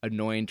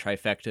annoying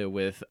trifecta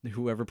with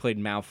whoever played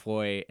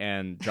Malfoy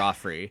and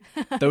Joffrey.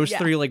 Those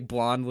 3 like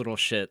blonde little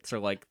shits are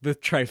like the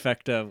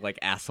trifecta of like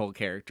asshole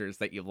characters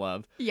that you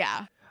love.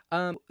 Yeah.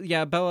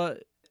 Yeah, Bella,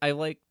 I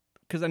like,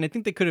 and I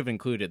think they could have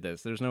included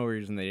this. There's no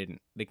reason they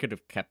didn't. They could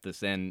have kept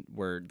this in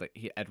where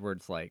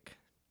Edward's like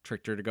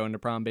tricked her to go into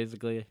prom,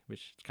 basically,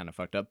 which is kind of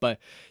fucked up. But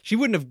she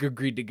wouldn't have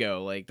agreed to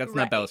go. Like, that's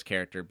not Bella's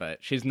character, but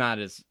she's not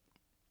as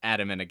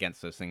adamant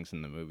against those things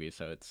in the movie,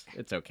 so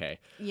it's okay.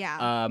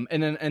 Yeah.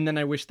 And then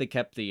I wish they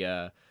kept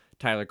the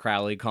Tyler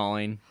Crowley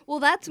calling.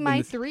 Well, that's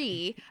my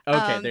 3.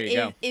 Okay, there you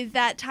go. Is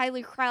that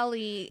Tyler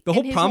Crowley? The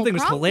whole prom thing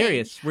was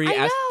hilarious. Where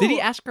did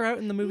he ask her out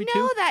in the movie too?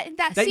 No,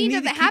 that scene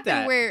doesn't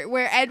happen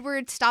where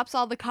Edward stops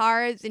all the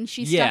cars and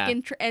she's stuck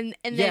in and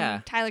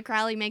then Tyler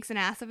Crowley makes an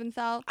ass of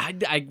himself.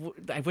 I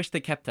wish they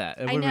kept that.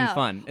 It would have been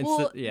fun.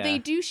 Well, they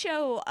do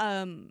show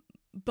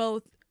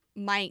both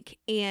Mike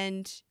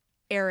and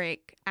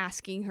Eric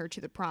asking her to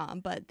the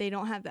prom, but they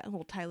don't have that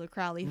whole Tyler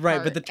Crowley part.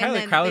 Right, but the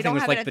Tyler Crowley thing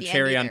was like the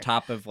cherry on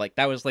top of like,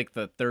 that was like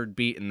the third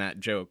beat in that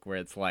joke where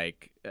it's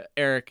like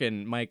Eric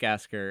and Mike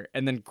ask her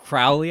and then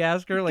Crowley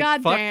ask her,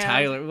 like, fuck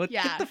Tyler.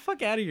 Get the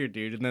fuck out of here,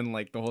 dude. And then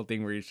like the whole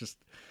thing where he's just...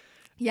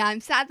 Yeah, I'm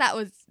sad that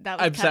was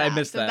I'm sad I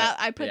missed that.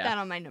 I put that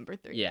on my number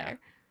 3 there.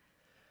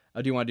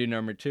 Oh, do you want to do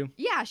number 2?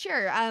 Yeah,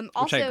 sure.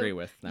 Which I agree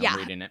with. I'm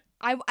reading it.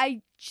 I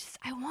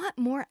want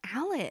more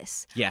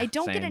Alice. Yeah, I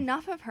don't get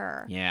enough of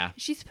her. Yeah.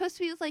 She's supposed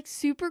to be this like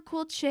super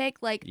cool chick,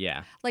 like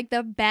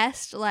the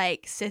best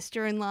like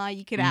sister-in-law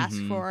you could ask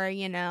for,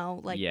 you know,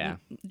 like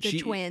the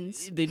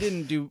twins.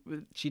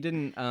 She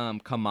didn't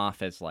come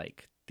off as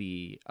like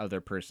the other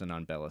person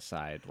on Bella's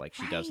side like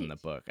she does in the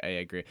book. I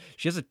agree.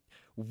 She has a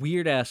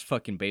weird ass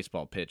fucking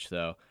baseball pitch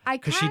though,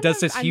 because she does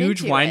this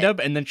huge wind up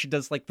and then she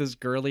does like this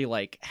girly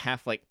like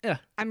half like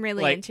I'm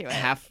really like, into it,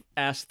 half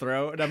ass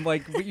throw, and I'm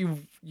like, but you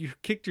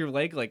kicked your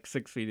leg like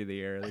 6 feet in the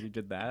air and you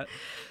did that.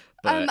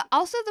 But...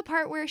 also the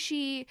part where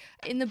she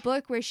in the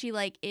book where she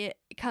like it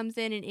comes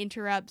in and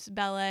interrupts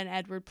Bella and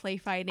Edward play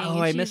fighting. Oh,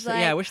 and I missed it.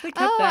 Yeah, I wish they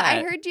kept Oh, that.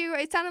 I heard you.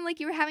 It sounded like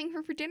you were having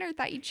her for dinner.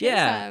 Thought you'd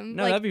share some.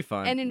 No, that'd be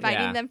fun. And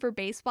inviting them for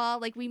baseball.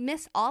 Like we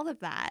miss all of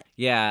that.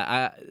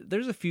 Yeah,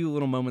 there's a few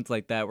little moments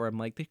like that where I'm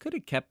like, they could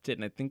have kept it,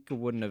 and I think it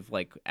wouldn't have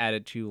like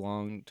added too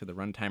long to the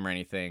runtime or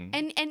anything.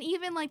 And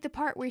even like the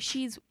part where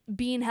she's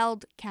being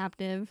held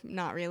captive,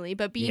 not really,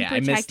 but being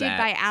protected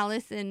by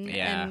Alice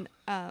and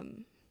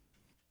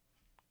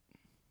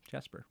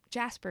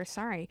Jasper,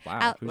 sorry.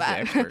 Wow, who's the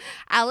expert?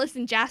 Alice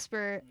and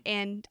Jasper,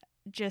 and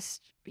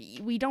just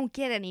we don't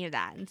get any of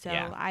that, and so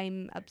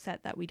I'm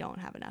upset that we don't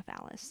have enough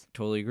Alice.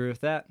 Totally agree with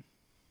that.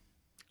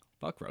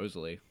 fuck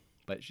Rosalie.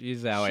 But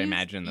she's how I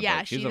imagine in the yeah,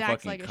 book. She's she a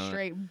acts fucking like cunt. a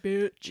straight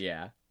bitch.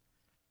 Yeah.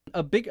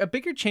 A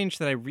bigger change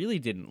that I really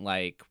didn't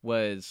like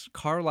was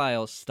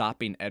Carlisle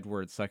stopping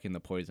Edward sucking the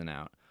poison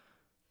out.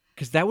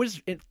 Because that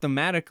was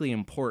thematically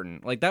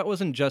important. Like, that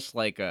wasn't just,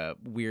 like, a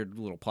weird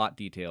little plot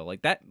detail.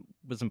 Like, that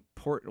was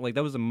important. Like,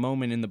 that was a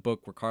moment in the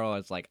book where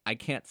Carlisle's like, I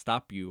can't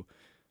stop you.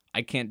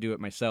 I can't do it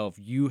myself.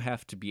 You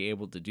have to be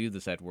able to do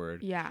this,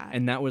 Edward. Yeah.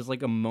 And that was,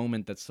 like, a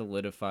moment that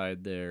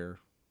solidified their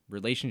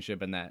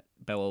relationship, and that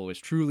Bella was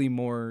truly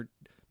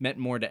meant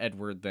more to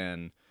Edward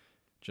than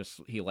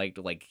just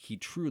he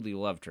truly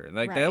loved her.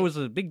 Like, that was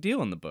a big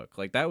deal in the book.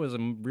 Like, that was a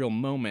real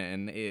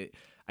moment, and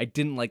I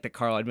didn't like that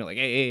Carlisle would be like,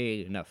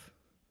 hey, enough.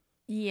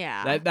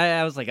 Yeah.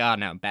 I was like, oh,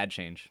 no, bad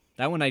change.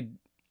 That one I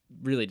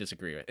really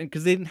disagree with.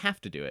 Because they didn't have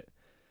to do it.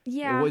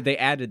 Yeah. They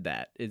added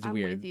that. It's I'm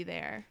weird. with you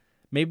there.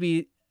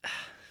 Maybe,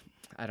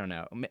 I don't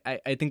know.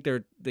 I think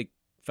they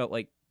felt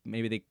like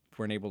maybe they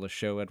weren't able to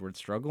show Edward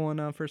struggle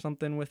enough or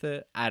something with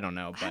it. I don't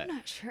know, but I'm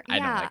not sure. I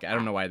don't like it. I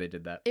don't know why they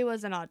did that. It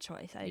was an odd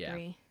choice. I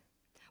agree.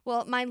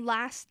 Well, my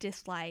last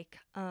dislike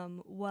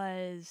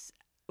was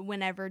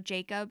whenever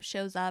Jacob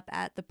shows up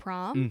at the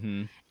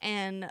prom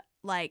and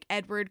like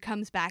Edward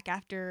comes back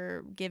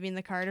after giving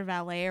the car to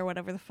valet or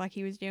whatever the fuck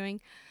he was doing,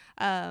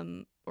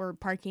 or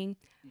parking.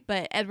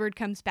 But Edward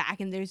comes back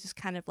and there's this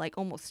kind of like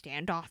almost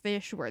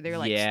standoffish where they're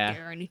like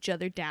staring each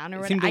other down or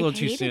whatever. It seemed a little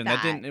too soon.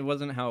 That it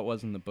wasn't how it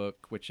was in the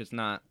book, which is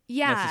not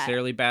Yeah.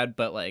 necessarily bad,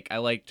 but like I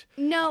liked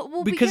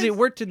because it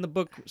worked in the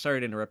book. Sorry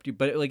to interrupt you,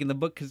 but like in the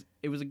book, because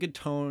it was a good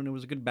tone, it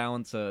was a good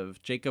balance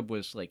of Jacob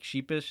was like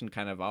sheepish and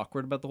kind of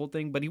awkward about the whole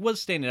thing, but he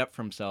was standing up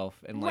for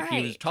himself and like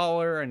he was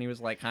taller and he was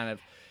like kind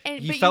of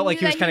he felt like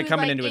he was kind of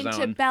coming into his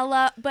own.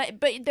 Bella,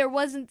 but there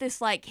wasn't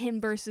this like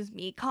him versus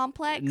me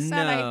complex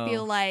that I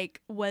feel like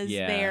was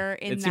there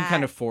in that. It seemed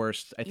kind of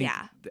forced. I think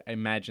Yeah. I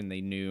imagine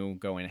they knew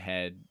going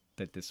ahead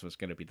that this was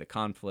going to be the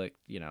conflict,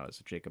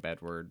 as Jacob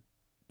Edward,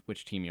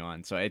 which team you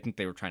on. So I think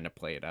they were trying to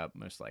play it up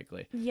most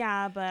likely.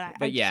 Yeah, but I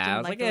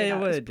was like, the way that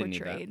was didn't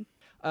need that. portrayed.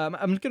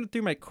 I'm going to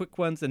do my quick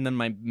ones and then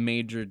my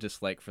major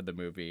dislike for the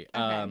movie.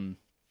 Okay.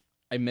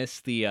 I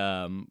missed the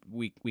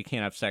we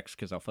can't have sex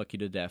because I'll fuck you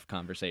to death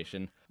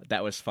conversation.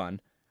 That was fun.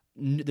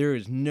 There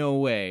is no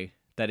way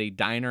that a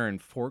diner in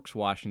Forks,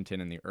 Washington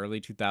in the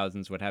early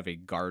 2000s would have a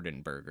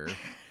garden burger.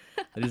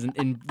 That isn't,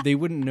 and they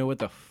wouldn't know what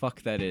the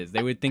fuck that is.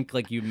 They would think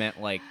like you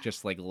meant like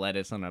just like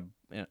lettuce on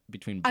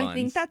between buns. I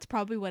think that's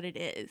probably what it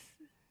is.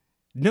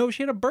 No,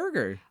 she had a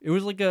burger. It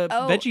was like a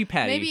veggie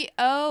patty. Maybe.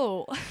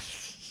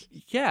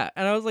 Yeah,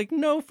 and I was like,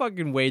 no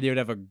fucking way they would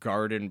have a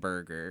garden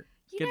burger.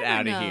 Get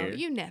out of here.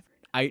 You never.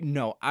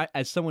 I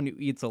as someone who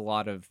eats a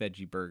lot of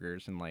veggie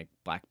burgers and like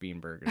black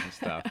bean burgers and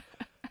stuff,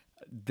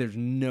 there's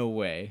no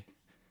way.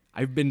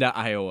 I've been to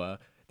Iowa.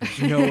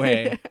 There's no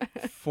way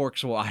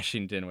Forks,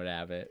 Washington would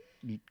have it.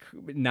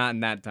 Not in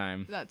that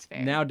time. That's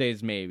fair.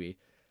 Nowadays, maybe.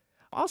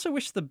 I also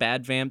wish the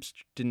bad vamps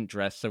didn't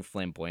dress so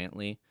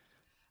flamboyantly.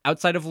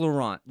 Outside of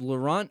Laurent.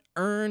 Laurent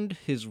earned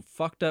his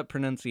fucked up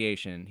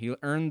pronunciation. He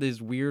earned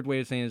this weird way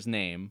of saying his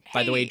name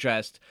by the way he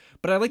dressed.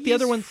 But I like the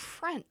other ones.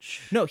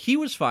 French. No, he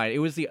was fine. It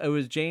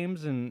was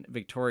James and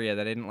Victoria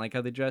that I didn't like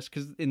how they dressed,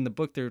 because in the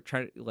book they were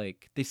trying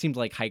like they seemed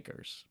like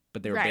hikers,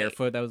 but they were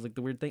barefoot. That was like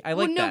the weird thing. I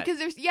like that. No,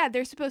 because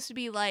they're supposed to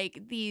be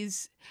like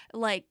these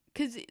like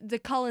because the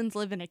Cullens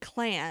live in a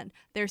clan.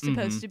 They're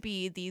supposed to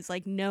be these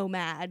like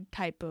nomad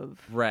type of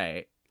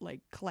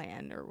like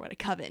clan or what a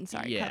coven.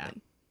 Sorry,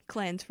 coven.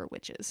 Clans for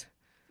witches.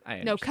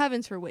 No,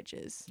 covens for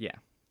witches. Yeah.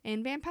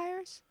 And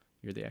vampires?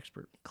 You're the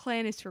expert.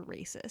 Clan is for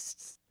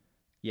racists.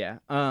 Yeah.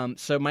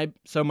 So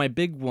my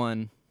big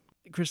one,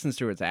 Kristen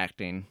Stewart's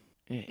acting.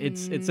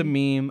 It's a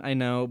meme, I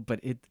know, but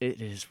it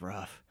is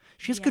rough.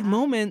 She has good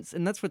moments,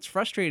 and that's what's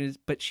frustrating.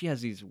 But she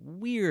has these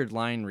weird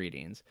line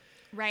readings,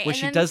 right? Where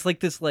she does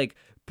like this like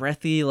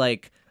breathy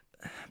like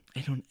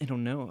I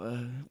don't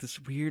know this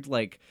weird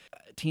like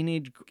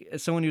teenage.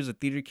 As someone who's a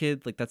theater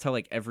kid, like that's how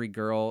like every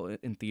girl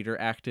in theater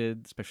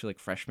acted, especially like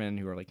freshmen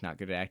who are like not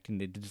good at acting.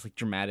 They did just like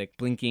dramatic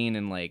blinking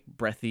and like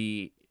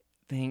breathy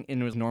thing,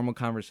 and it was normal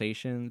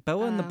conversation.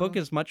 Bella in the book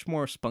is much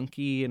more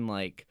spunky and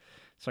like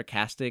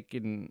sarcastic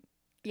and.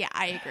 Yeah,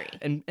 I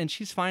agree. And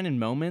she's fine in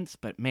moments,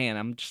 but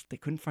man, they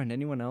couldn't find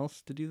anyone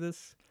else to do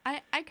this.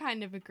 I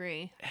kind of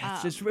agree.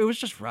 It was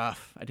just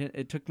rough.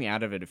 It took me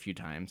out of it a few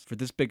times. For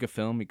this big a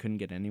film, we couldn't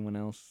get anyone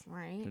else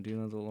to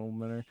do this a little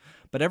better.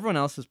 But everyone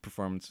else's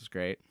performance is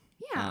great.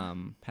 Yeah.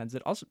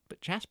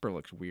 But Jasper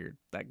looks weird.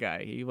 That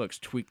guy, he looks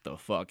tweaked the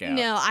fuck out.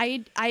 No,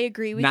 I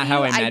agree with not you.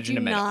 How I imagined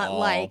him at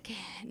all. I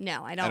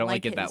don't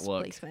like it that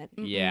look. placement.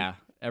 Yeah,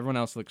 everyone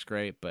else looks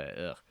great, but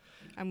ugh.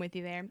 I'm with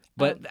you there.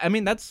 But I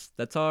mean, that's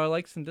all our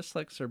likes and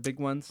dislikes are big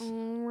ones.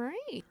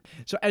 Right.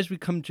 So as we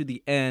come to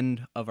the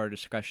end of our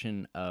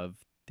discussion of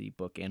the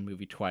book and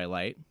movie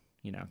Twilight,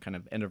 kind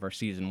of end of our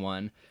season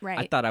 1,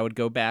 I thought I would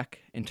go back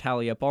and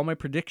tally up all my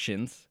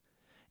predictions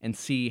and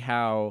see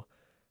how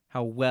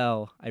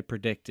well I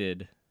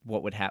predicted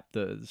what would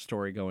happen, the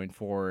story going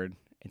forward,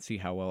 and see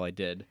how well I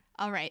did.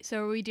 All right.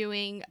 So are we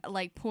doing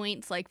like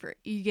points? Like for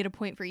you get a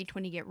point for each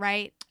one you get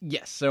right.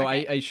 Yes. So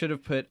Okay. I should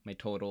have put my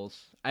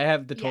totals. I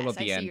have the total Yes, at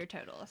the I end. see your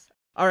totals.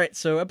 All right.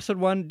 So episode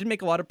 1 didn't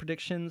make a lot of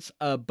predictions,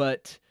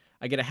 but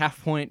I get a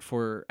half point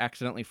for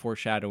accidentally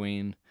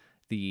foreshadowing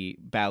the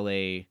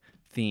ballet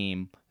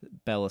theme,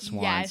 Bella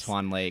Swan, Yes.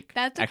 Swan Lake.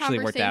 That's a actually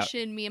worked out.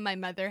 conversation me and my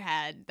mother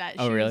had that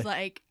Oh, she really? was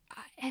like,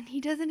 and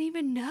he doesn't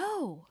even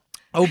know.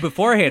 Oh,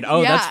 beforehand.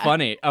 Oh, that's Yeah.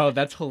 funny. Oh,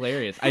 that's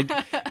hilarious. And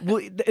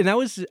I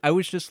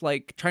was just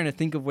like trying to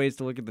think of ways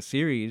to look at the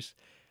series,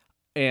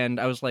 and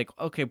I was like,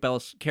 okay,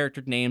 Bella's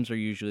character names are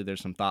usually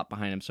there's some thought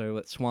behind them. So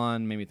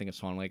Swan made me think of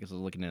Swan Lake as I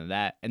was looking into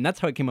that, and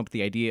that's how I came up with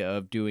the idea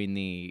of doing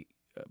the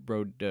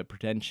Road to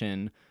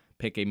Pretension.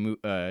 Pick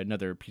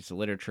another piece of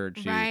literature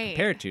to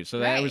compare it to. So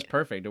that was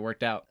perfect. It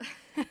worked out.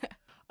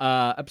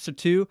 Episode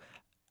 2,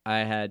 I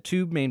had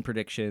 2 main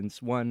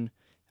predictions. One,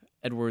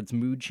 Edward's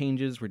mood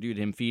changes were due to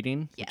him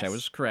feeding, which I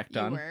was correct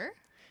on. Were.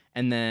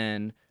 And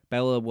then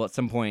Bella will at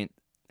some point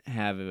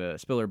have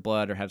spill her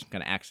blood or have some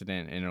kind of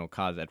accident, and it'll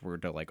cause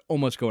Edward to like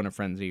almost go in a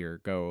frenzy or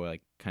go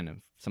like kind of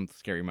some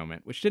scary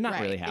moment, which did not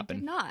really happen. It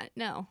did not.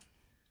 No.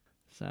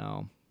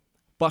 So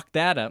buck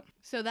that up.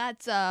 So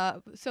that's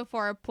so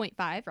far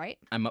 0.5, right?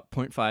 I'm up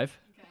 0.5. Okay.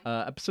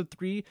 Episode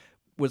 3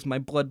 was my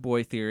blood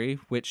boy theory,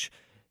 which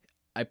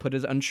I put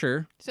as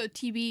unsure. So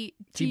TBD.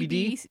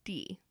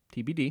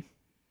 TBD.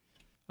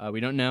 We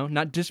don't know.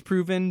 Not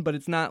disproven, but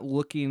it's not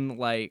looking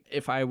like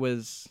if I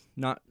was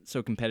not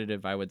so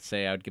competitive, I would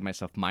say I would give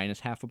myself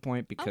minus half a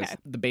point because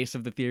the base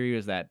of the theory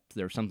is that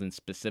there was something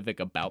specific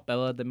about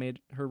Bella that made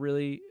her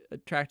really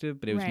attractive,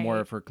 but it was more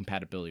of her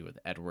compatibility with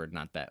Edward,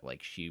 not that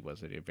like she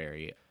was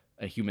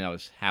a human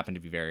that happened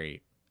to be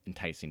very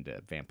enticing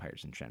to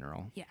vampires in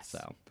general. Yes.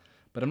 So,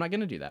 but I'm not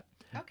going to do that.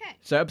 Okay.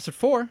 So episode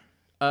 4,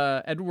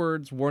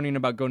 Edward's warning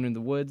about going in the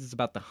woods is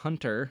about the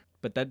hunter,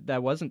 but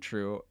that wasn't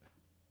true.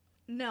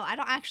 No, I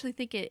don't actually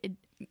think it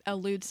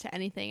alludes to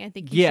anything. I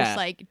think he's just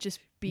like, just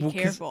be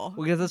careful.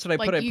 Because that's what I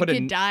put. Like, I put you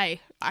could die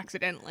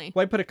accidentally.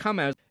 Well, I put a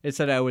comment. It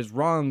said I was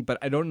wrong, but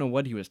I don't know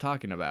what he was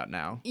talking about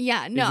now.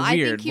 Yeah, no, It's I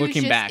weird, think he was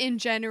looking just back. in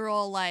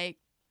general, like,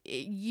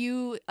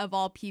 you of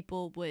all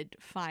people would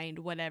find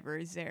whatever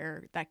is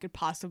there that could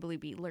possibly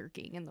be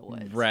lurking in the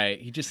woods. Right.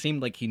 He just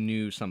seemed like he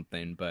knew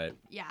something, but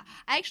Yeah.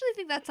 I actually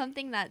think that's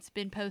something that's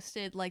been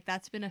posted, like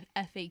that's been a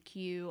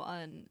FAQ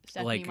on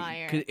Stephanie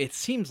Meyer. 'cause it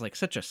seems like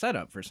such a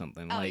setup for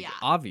something, Oh,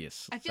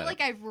 obvious. I feel setup.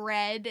 like I've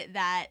read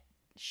that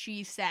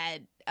she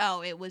said,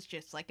 oh, it was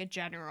just like a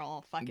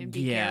general fucking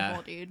be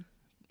careful, dude.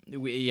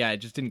 It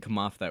just didn't come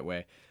off that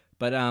way.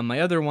 But my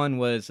other one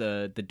was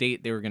the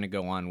date they were going to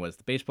go on was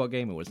the baseball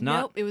game. It was not.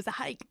 Nope, it was a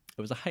hike.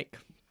 It was a hike.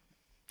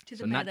 To the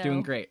So meadow. not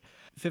doing great.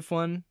 5th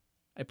one,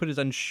 I put as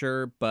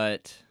unsure,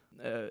 but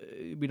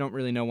we don't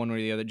really know one way or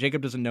the other.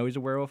 Jacob doesn't know he's a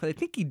werewolf. I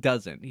think he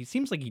doesn't. He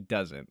seems like he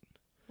doesn't.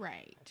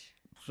 Right.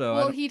 So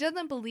well, he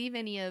doesn't believe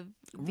any of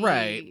the...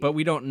 Right, but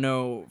we don't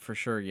know for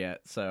sure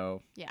yet.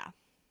 So yeah,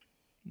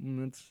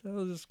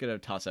 I'll just get a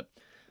toss up.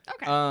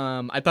 Okay.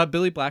 I thought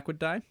Billy Black would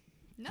die.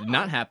 No, Did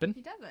not happen.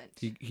 He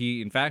doesn't. He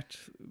in fact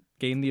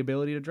gained the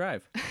ability to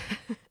drive.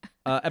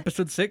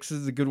 Episode 6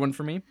 is a good one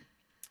for me.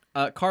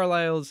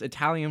 Carlisle's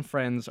Italian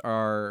friends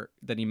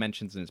that he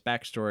mentions in his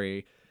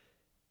backstory,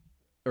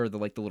 or the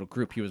little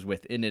group he was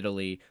with in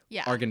Italy,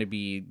 are going to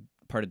be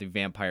part of the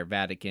Vampire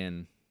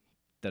Vatican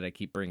that I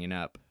keep bringing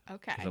up.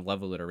 Okay. Because I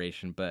love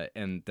alliteration,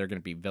 and they're going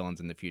to be villains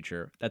in the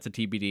future. That's a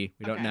TBD.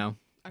 We don't know.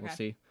 Okay. We'll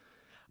see.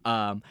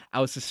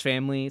 Alice's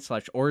family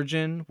 /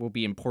 origin will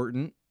be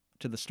important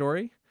to the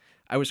story.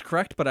 I was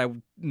correct, but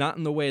not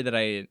in the way that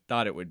I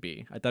thought it would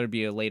be. I thought it'd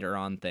be a later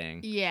on thing.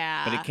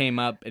 Yeah. But it came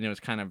up, and it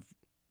was kind of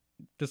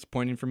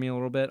disappointing for me a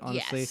little bit,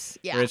 honestly. Yes.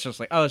 Yeah. Where it's just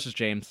like, oh, it's just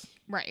James.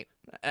 Right.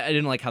 I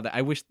didn't like how that.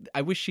 I wish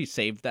she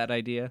saved that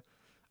idea.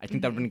 I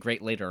think that would have been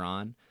great later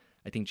on.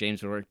 I think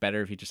James would work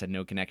better if he just had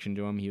no connection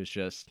to him. He was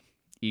just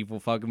evil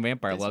fucking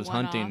vampire, Just loves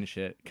hunting and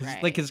shit.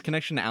 Because his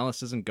connection to Alice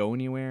doesn't go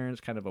anywhere. It's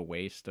kind of a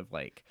waste of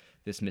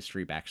this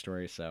mystery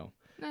backstory. So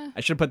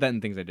I should have put that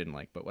in things I didn't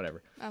like, but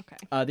whatever.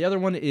 Okay. The other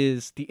one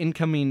is the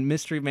incoming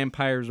mystery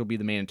vampires will be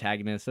the main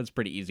antagonist. That's a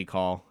pretty easy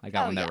call. I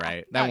got that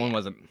right. That one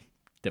wasn't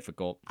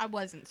difficult. I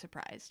wasn't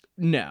surprised.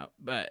 No,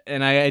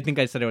 and I think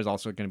I said it was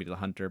also going to be the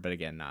hunter, but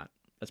again, not.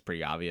 That's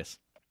pretty obvious.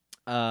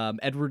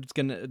 Edward's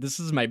gonna. This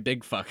is my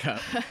big fuck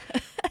up.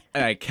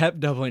 And I kept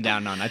doubling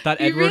down on. I thought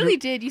you Edward. You really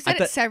did. You said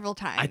it several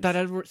times. I thought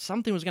Edward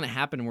something was gonna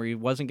happen where he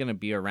wasn't gonna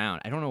be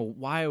around. I don't know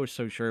why I was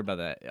so sure about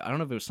that. I don't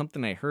know if it was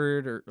something I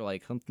heard or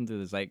something through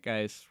the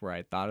zeitgeist where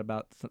I thought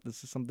about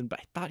this is something, but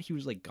I thought he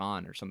was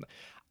gone or something.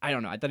 I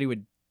don't know. I thought he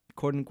would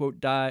quote unquote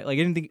die. I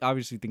didn't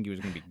obviously think he was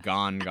gonna be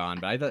gone,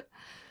 but I thought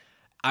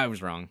I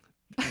was wrong.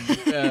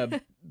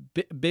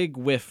 Big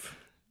whiff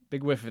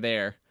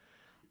there.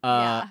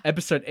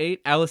 Episode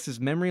 8, Alice's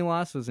memory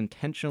loss was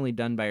intentionally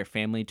done by her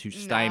family to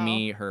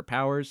stymie her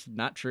powers.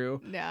 Not true.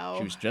 No.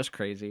 She was just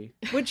crazy.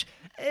 Which,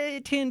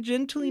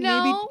 tangentially,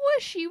 no, maybe...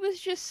 she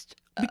was just...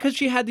 Because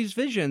she had these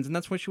visions, and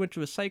that's why she went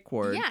to a psych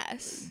ward.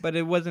 Yes. But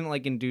it wasn't,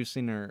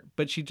 inducing her...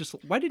 But she just...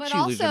 Why did she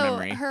lose her also,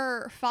 memory?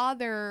 her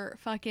father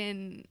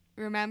fucking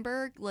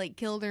remember, like,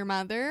 killed her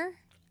mother.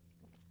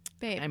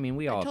 Babe, I mean,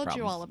 we all I told have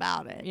you problems. all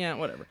about it. Yeah,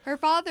 whatever. Her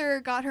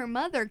father got her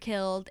mother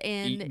killed,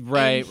 and,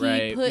 Right,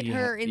 and he put yeah,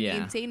 her in the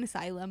yeah. insane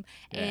asylum,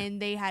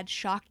 and they had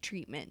shock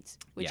treatments,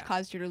 which Yeah.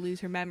 caused her to lose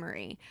her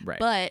memory. Right.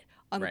 But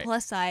on the Right.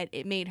 plus side,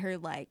 it made her,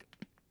 like,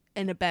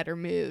 in a better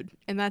mood.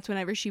 And that's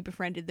whenever she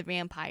befriended the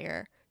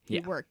vampire who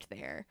Yeah. worked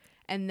there.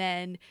 And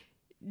then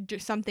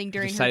something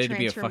during her Decided to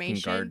be a fucking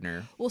transformation.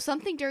 gardener. Well,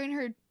 something during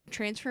her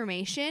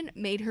transformation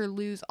made her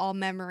lose all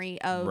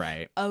memory of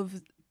Right.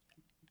 of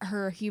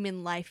her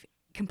human life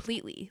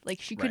completely. Like,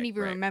 she couldn't Right,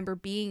 even right. remember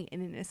being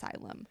in an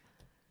asylum.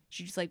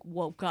 She just, like,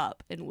 woke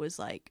up and was,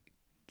 like,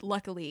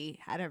 luckily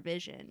had her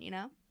vision, you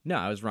know? No,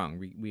 I was wrong.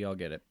 We all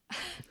get it.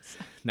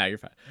 Now you're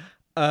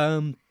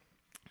fine.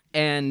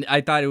 And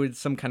I thought it was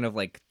some kind of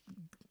like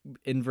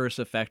inverse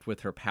effect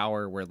with her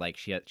power, where like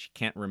she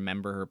can't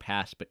remember her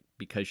past, but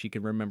because she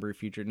can remember her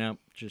future. No,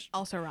 just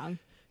Also wrong.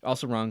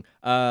 also wrong.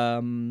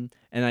 And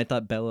I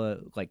thought Bella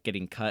like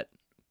getting cut,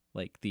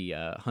 like the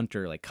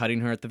hunter like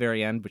cutting her at the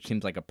very end, which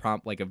seems like a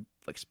prompt, like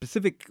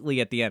specifically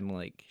at the end,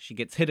 like she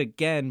gets hit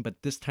again,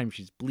 but this time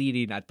she's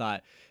bleeding. I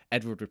thought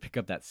Edward would pick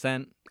up that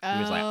scent. He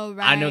was like, Oh,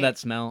 I know right. that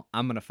smell.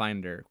 I'm gonna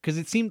find her, because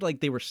it seemed like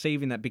they were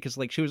saving that, because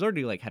like she was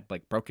already like had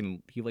like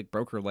he like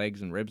broke her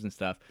legs and ribs and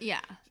stuff, Yeah.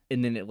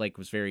 and then it like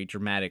was very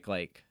dramatic,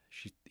 like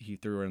he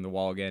threw her in the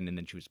wall again, and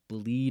then she was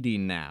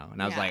bleeding now,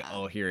 and I was like, Yeah.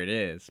 oh, here it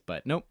is,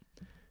 but nope,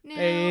 No,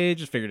 they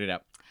just figured it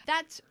out.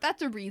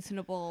 that's a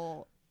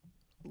reasonable,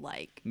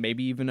 like,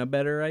 Maybe even a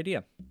better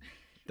idea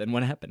than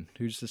what happened.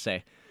 Who's to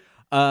say?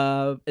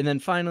 And then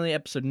finally,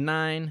 episode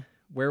 9,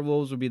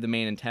 werewolves will be the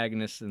main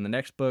antagonists in the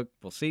next book.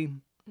 We'll see.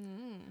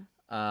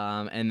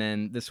 And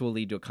then this will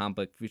lead to a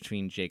conflict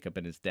between Jacob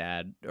and his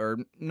dad, or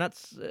not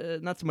so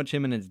much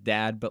him and his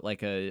dad, but like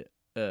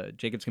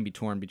Jacob's gonna be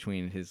torn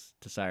between his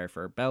desire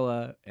for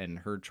Bella and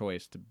her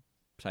choice to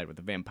side with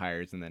the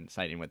vampires, and then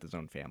siding with his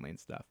own family and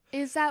stuff.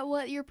 Is that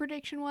what your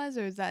prediction was,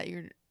 or is that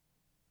your...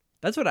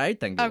 That's what I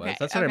think it was. Okay,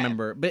 That's what I okay.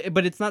 remember.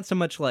 But it's not so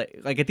much like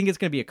I think it's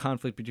going to be a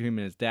conflict between him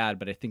and his dad,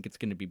 but I think it's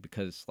going to be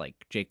because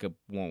like Jacob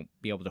won't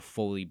be able to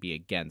fully be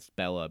against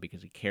Bella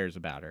because he cares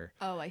about her.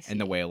 Oh, I see. In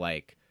the way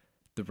like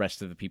the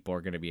rest of the people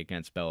are going to be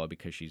against Bella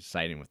because she's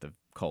siding with the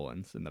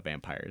Colons and the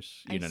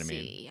vampires. You know what I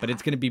mean? see, But yeah.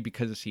 it's going to be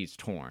because he's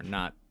torn,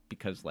 not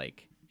because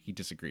like he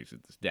disagrees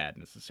with his dad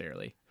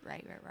necessarily.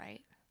 Right.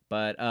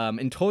 But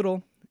in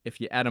total, if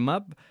you add them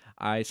up,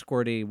 I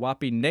scored a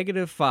whopping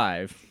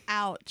 -5.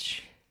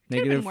 Ouch. Could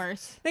have been Negative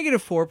worse.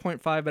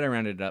 -4.5, but I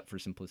rounded it up for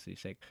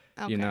simplicity's sake.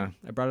 Okay. You know,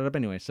 I brought it up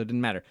anyway, so it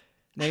didn't matter.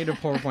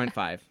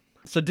 -4.5.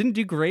 So didn't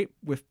do great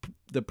with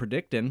the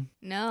predicting.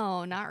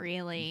 No, not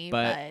really.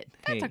 But, But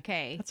that's hey,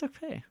 okay. That's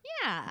okay.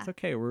 Yeah. It's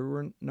okay.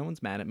 We're no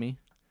one's mad at me.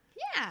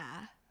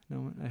 Yeah.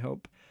 No one, I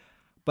hope.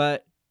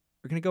 But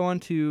we're gonna go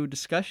on to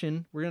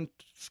discussion. We're gonna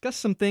discuss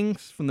some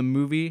things from the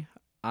movie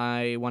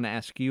I want to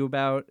ask you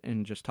about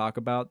and just talk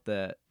about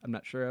that I'm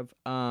not sure of.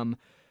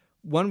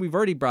 One we've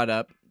already brought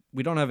up.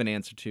 We don't have an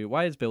answer to.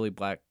 Why is Billy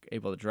Black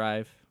able to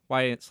drive?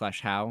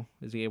 Why/how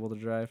is he able to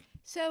drive?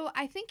 So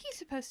I think he's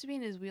supposed to be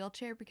in his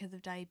wheelchair because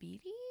of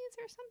diabetes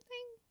or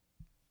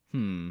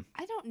something.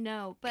 I don't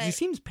know, 'Cause but he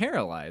seems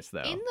paralyzed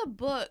though. in the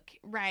book,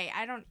 right?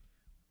 I don't.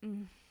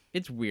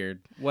 It's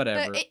weird.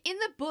 Whatever. But in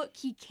the book,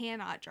 he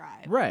cannot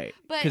drive. Right.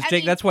 But Because I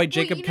mean, that's why well,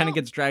 Jacob you kind of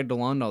know- gets dragged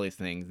along to all these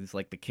things. It's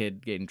like the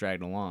kid getting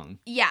dragged along.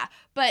 Yeah,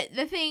 but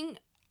the thing,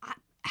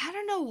 I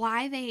don't know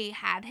why they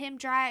had him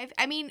drive.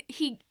 I mean,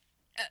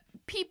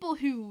 people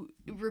who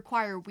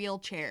require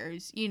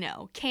wheelchairs, you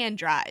know, can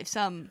drive.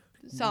 Some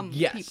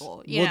Yes.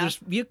 people, you well, know. there's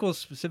vehicles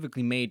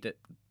specifically made to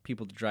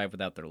people to drive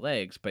without their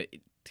legs, but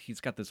he's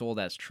got this old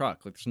ass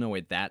truck. Like, there's no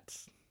way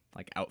that's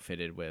like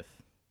outfitted with.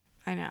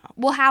 I know.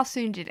 Well, how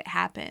soon did it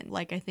happen?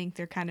 Like, I think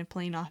they're kind of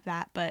playing off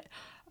that, but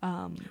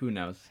Who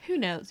knows? who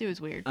knows? It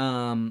was weird.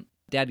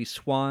 Daddy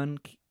Swan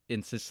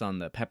insists on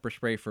the pepper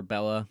spray for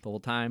Bella the whole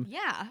time.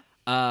 Yeah,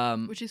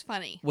 which is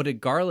funny. Would a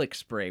garlic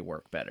spray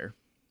work better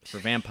for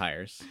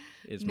vampires?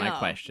 Is my No,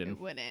 question. It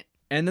wouldn't.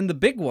 And then the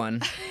big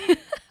one,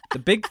 the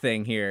big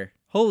thing here.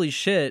 Holy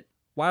shit.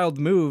 Wild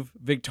move.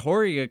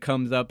 Victoria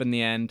comes up in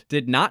the end.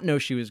 Did not know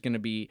she was going to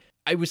be.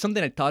 It was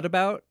something I thought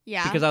about.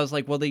 Yeah. Because I was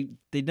like, well, they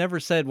never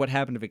said what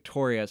happened to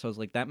Victoria. So I was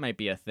like, that might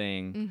be a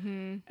thing.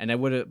 Mm-hmm. And I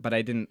would have, but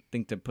I didn't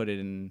think to put it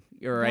in,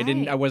 or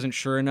Right. I wasn't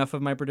sure enough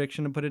of my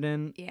prediction to put it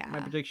in Yeah.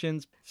 my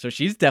predictions. So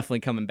she's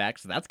definitely coming back.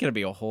 So that's going to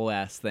be a whole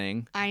ass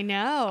thing. I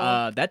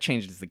know. That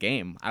changes the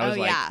game. I was Oh,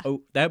 like, yeah.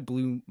 oh, that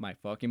blew my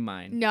fucking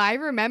mind. No, I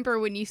remember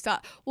when you saw.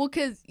 Well,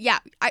 because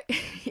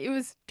it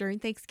was during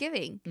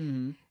Thanksgiving,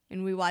 Mm-hmm.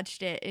 and we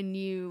watched it, and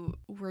you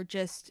were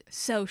just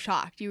so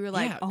shocked. You were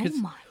like, Yeah, "Oh 'cause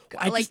my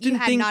god!" I Like just you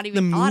didn't had think not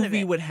even the thought of movie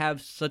it. would have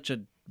such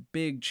a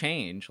big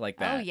change like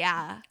that. Oh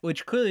yeah.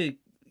 Which clearly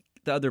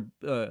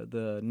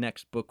the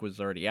next book was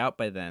already out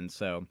by then,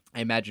 so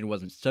I imagine it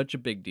wasn't such a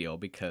big deal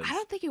because I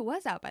don't think it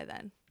was out by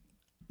then.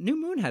 New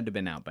Moon had to have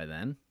been out by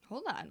then.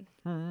 Hold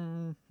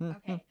on.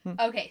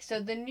 Okay, so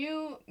the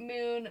New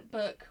Moon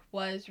book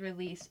was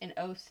released in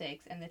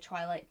 2006 and the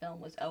Twilight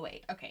film was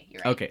 2008. Okay,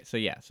 you're right. Okay,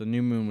 so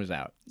New Moon was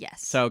out.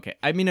 Yes. So, okay.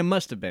 I mean, it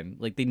must have been.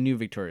 Like, they knew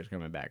Victoria's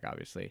coming back,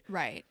 obviously.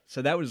 Right.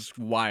 So that was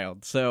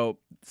wild. So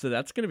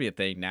that's going to be a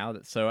thing now.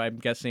 So I'm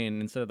guessing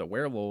instead of the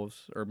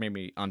werewolves, or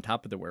maybe on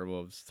top of the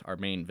werewolves, our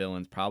main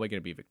villain's probably going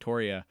to be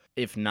Victoria.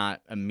 If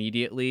not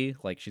immediately,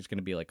 like, she's going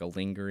to be like a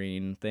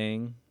lingering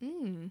thing.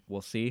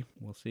 We'll see.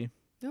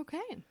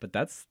 Okay. But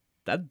that's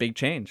big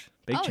change.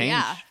 Big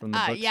change from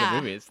the books yeah.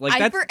 to movies. Like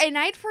and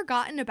I'd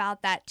forgotten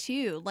about that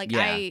too. Like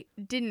I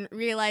didn't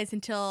realize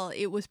until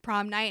it was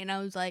prom night, and I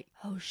was like,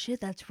 "Oh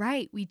shit, that's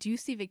right. We do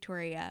see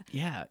Victoria."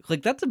 Yeah,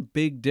 like that's a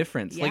big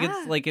difference. Yeah. Like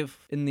it's like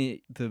if in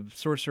the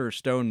Sorcerer's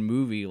Stone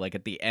movie, like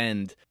at the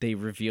end, they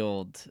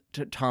revealed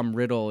Tom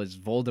Riddle is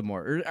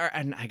Voldemort,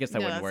 and I guess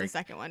that wouldn't work. That's the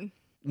second one.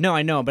 No,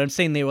 I know, but I'm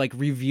saying they like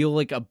reveal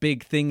like a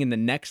big thing in the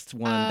next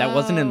one that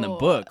wasn't in the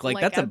book. Like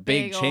that's a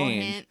big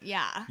change. Hint.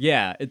 Yeah.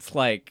 Yeah, it's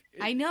like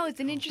I know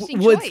it's an interesting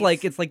well,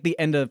 choice. it's like the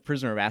end of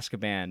Prisoner of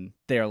Azkaban.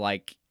 They're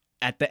like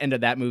at the end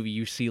of that movie,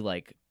 you see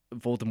like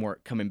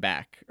Voldemort coming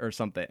back or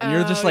something, and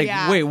you're just like,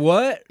 wait,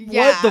 what?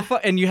 Yeah. What the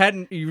fuck? And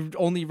you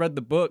only read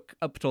the book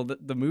up till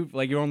the movie.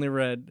 Like you only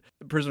read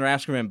Prisoner of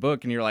Azkaban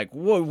book, and you're like,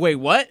 whoa, wait,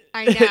 what?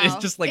 I know. It's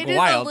just like it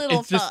wild.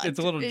 It's It's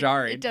a little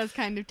jarring. It does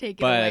kind of take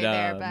it away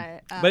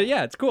there, but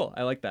yeah, it's cool.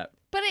 I like that.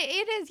 But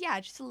it is,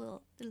 just a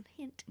little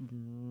hint.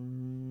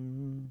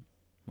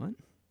 What?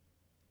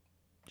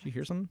 Did you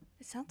hear something?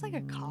 It sounds like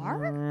a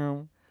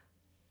car.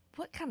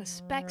 What kind of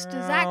specs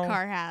does that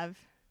car have?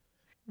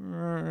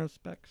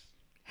 Specs.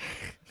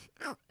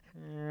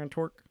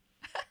 Torque.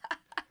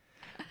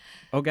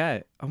 Oh,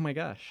 guy. Oh, my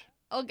gosh.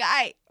 Oh,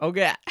 guy. Oh,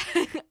 guy.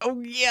 Oh,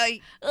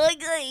 yay. Oh,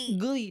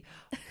 guy.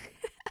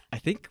 I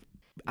think,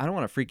 I don't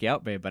want to freak you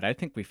out, babe, but I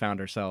think we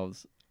found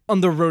ourselves on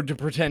the road to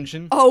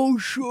pretension. Oh,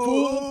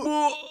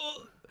 sure.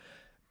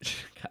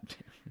 God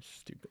damn, you're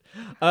stupid.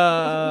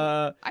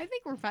 I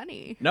think we're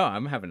funny. No,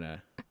 I'm having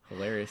a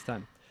hilarious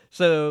time.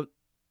 So,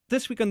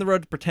 this week on the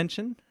road to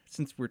pretension,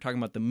 since we're talking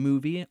about the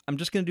movie, I'm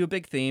just going to do a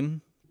big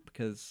theme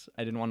because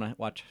I didn't want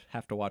to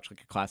have to watch like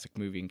a classic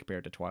movie and compare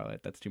it to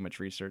Twilight. That's too much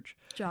research.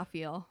 Jaw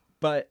feel.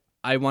 But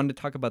I wanted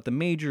to talk about the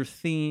major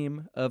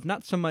theme of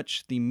not so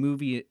much the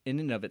movie in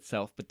and of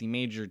itself, but the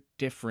major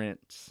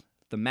difference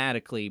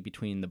thematically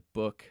between the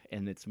book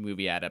and its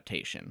movie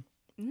adaptation.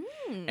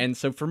 And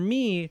so for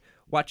me,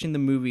 watching the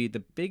movie, the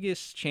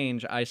biggest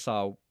change I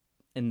saw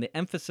in the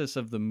emphasis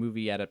of the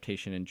movie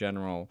adaptation in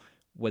general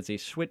was a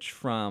switch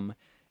from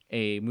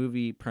a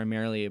movie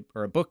primarily,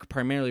 or a book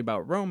primarily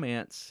about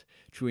romance,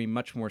 to a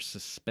much more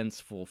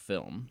suspenseful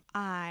film.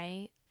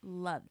 I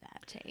love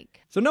that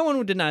take. So no one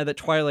would deny that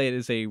Twilight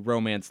is a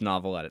romance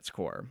novel at its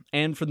core,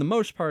 and for the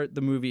most part,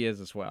 the movie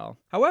is as well.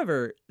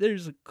 However,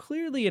 there's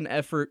clearly an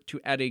effort to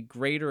add a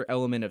greater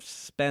element of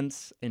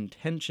suspense and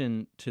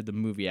tension to the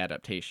movie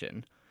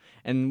adaptation.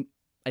 And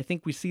I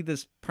think we see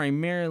this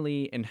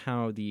primarily in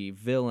how the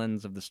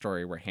villains of the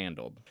story were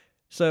handled.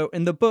 So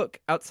in the book,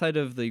 outside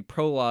of the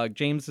prologue,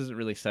 James isn't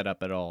really set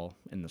up at all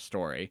in the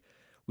story.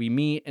 We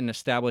meet and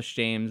establish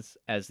James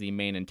as the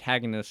main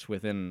antagonist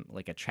within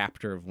like a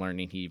chapter of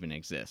learning he even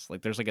exists.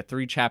 Like there's like a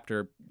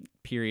 3-chapter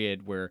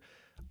period where,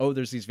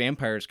 there's these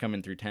vampires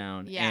coming through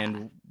town,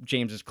 and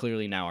James is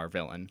clearly now our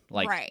villain.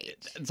 Like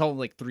it's all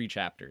like 3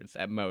 chapters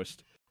at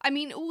most. I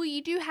mean, well,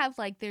 you do have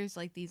like there's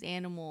like these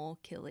animal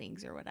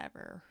killings or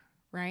whatever,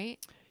 right?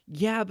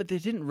 Yeah, but they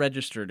didn't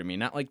register to me.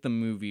 Not like the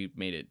movie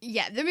made it.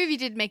 Yeah, the movie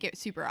did make it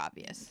super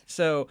obvious.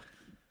 So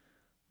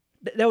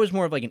that was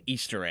more of like an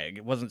Easter egg.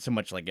 It wasn't so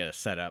much like a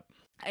setup.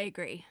 I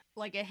agree.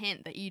 Like a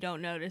hint that you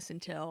don't notice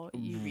until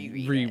you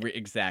reread it.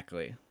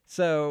 Exactly.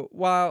 So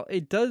while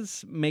it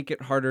does make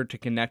it harder to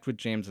connect with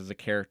James as a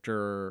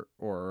character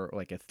or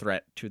like a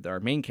threat to our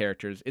main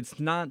characters, it's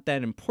not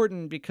that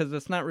important because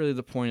that's not really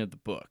the point of the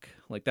book.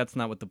 Like that's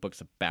not what the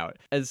book's about.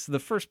 As the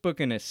first book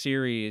in a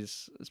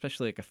series,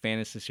 especially like a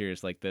fantasy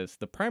series like this,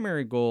 the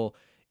primary goal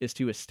is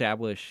to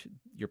establish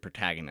your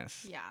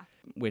protagonist. Yeah.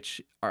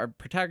 Which our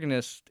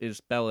protagonist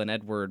is Bella and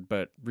Edward,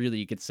 but really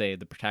you could say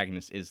the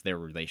protagonist is their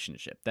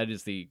relationship. That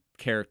is the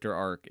character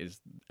arc, is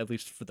at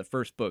least for the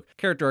first book.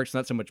 Character arc's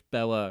not so much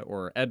Bella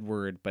or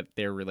Edward, but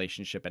their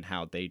relationship and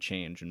how they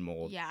change and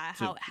mold. Yeah,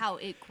 how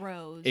it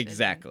grows.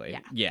 Exactly.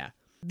 And, yeah.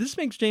 This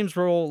makes James'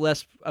 role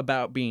less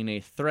about being a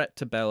threat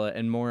to Bella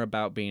and more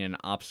about being an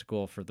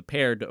obstacle for the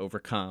pair to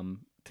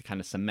overcome to kind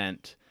of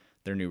cement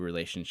their new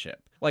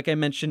relationship. Like I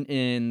mentioned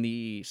in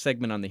the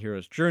segment on the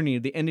hero's journey,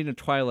 the ending of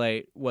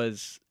Twilight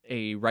was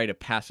a rite of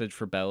passage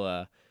for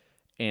Bella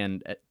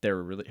and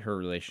her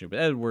relationship with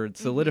Edward,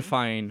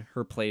 solidifying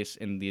her place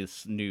in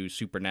this new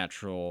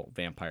supernatural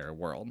vampire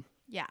world.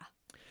 Yeah,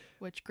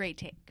 which great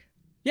take.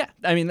 Yeah,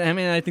 I mean,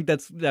 I think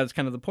that was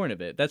kind of the point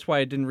of it. That's why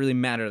it didn't really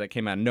matter that it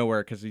came out of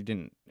nowhere, because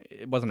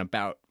it wasn't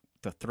about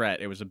the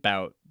threat, it was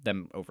about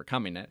them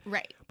overcoming it.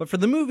 Right. But for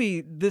the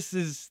movie, this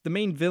is the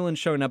main villain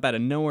showing up out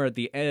of nowhere at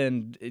the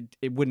end.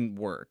 It wouldn't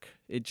work.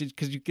 It just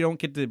because you don't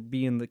get to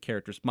be in the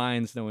characters'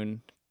 minds,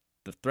 knowing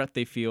the threat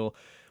they feel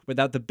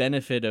without the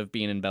benefit of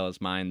being in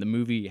Bella's mind. The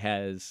movie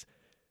has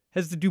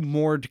to do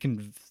more to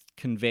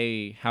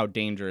convey how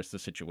dangerous the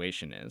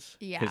situation is.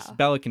 Yeah. Because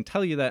Bella can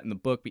tell you that in the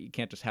book, but you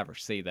can't just have her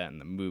say that in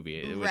the movie.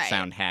 It would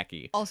sound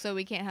hacky. Also,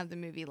 we can't have the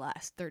movie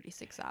last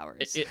 36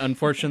 hours.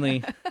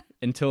 Unfortunately,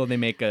 until they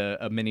make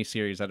a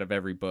mini-series out of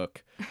every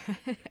book,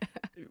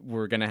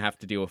 we're going to have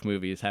to deal with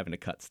movies having to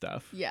cut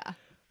stuff. Yeah.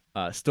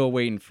 Still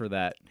waiting for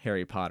that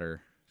Harry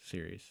Potter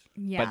series.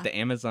 Yeah. But the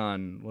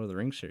Amazon Lord of the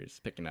Rings series is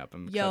picking up.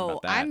 I'm excited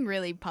about that. I'm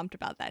really pumped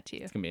about that too.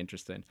 It's going to be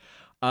interesting.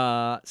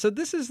 So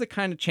this is the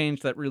kind of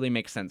change that really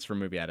makes sense for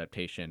movie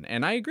adaptation.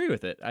 And I agree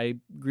with it. I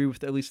agree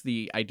with at least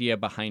the idea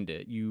behind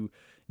it. You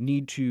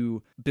need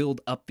to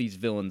build up these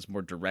villains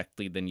more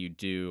directly than you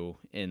do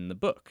in the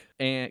book.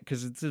 And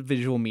because it's a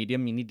visual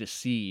medium, you need to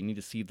see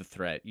the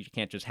threat. You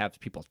can't just have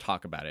people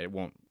talk about it. It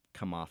won't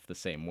come off the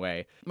same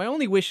way. My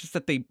only wish is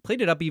that they played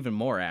it up even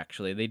more,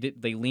 actually.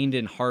 They leaned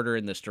in harder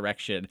in this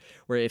direction,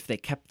 where if they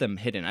kept them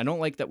hidden. I don't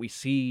like that we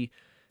see,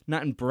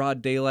 not in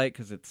broad daylight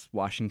because it's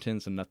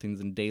Washington, so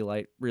nothing's in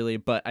daylight really,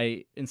 but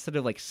instead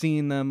of like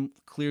seeing them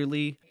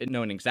clearly and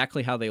knowing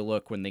exactly how they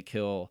look when they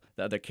kill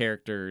the other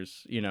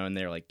characters, and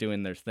they're like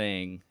doing their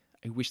thing,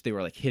 I wish they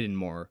were like hidden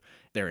more.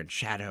 They're in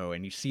shadow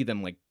and you see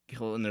them like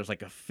kill, and there's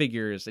like a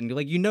figures, and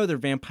you're they're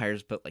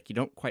vampires, but like you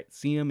don't quite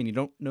see them and you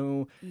don't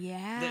know.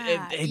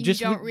 Yeah. It you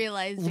just don't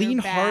realize lean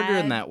they're harder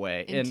in bad that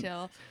way.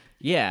 until...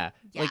 Yeah.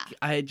 Yeah.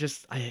 I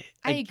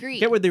agree.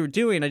 Get what they were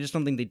doing. I just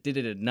don't think they did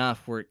it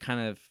enough where it kind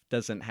of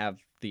doesn't have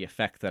the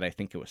effect that I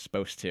think it was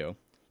supposed to.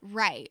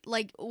 Right.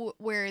 Like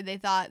where they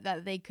thought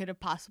that they could have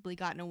possibly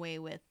gotten away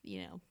with,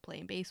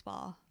 playing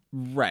baseball.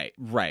 Right.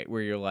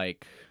 Where you're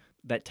like,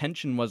 that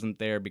tension wasn't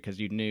there because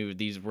you knew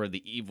these were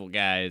the evil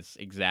guys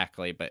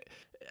exactly. But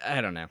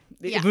I don't know.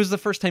 Yeah. If it was the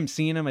first time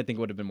seeing them, I think it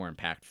would have been more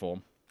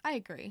impactful. I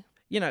agree.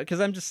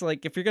 Because I'm just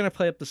like, if you're going to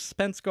play up the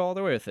suspense, go all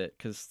the way with it,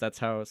 because that's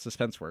how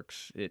suspense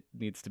works. It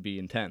needs to be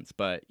intense,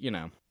 but,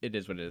 it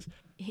is what it is.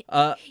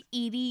 It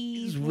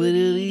is what it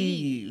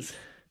is.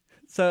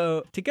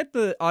 So, to get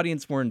the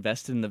audience more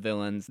invested in the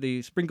villains,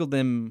 they sprinkled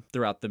them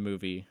throughout the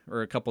movie,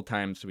 or a couple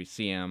times we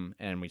see them,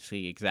 and we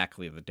see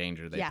exactly the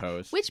danger they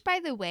pose. Which,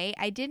 by the way,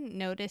 I didn't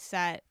notice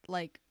that,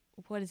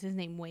 what is his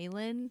name,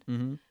 Waylon?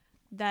 Mm-hmm.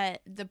 That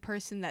the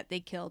person that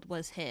they killed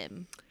was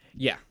him.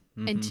 Yeah.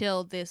 Mm-hmm.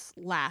 Until this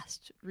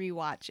last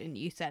rewatch, and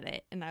you said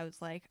it, and I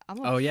was like,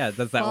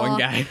 that's that one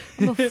guy.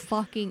 I'm a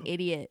fucking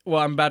idiot.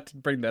 Well, I'm about to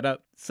bring that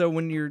up. So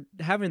when you're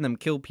having them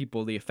kill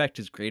people, the effect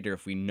is greater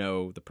if we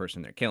know the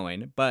person they're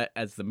killing. But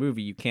as the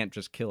movie, you can't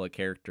just kill a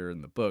character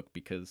in the book,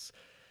 because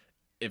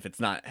if it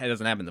doesn't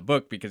happen in the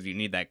book, because you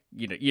need that,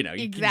 you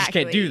just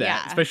can't do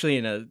that, especially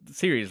in a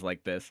series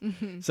like this.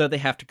 Mm-hmm. So they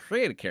have to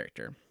create a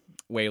character.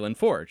 Waylon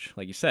Forge,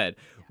 like you said,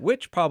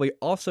 which probably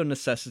also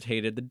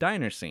necessitated the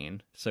diner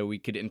scene, so we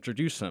could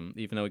introduce him,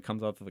 even though he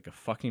comes off like a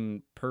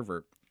fucking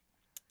pervert.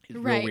 He's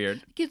real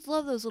weird. Kids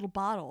love those little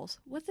bottles.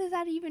 What does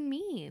that even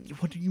mean?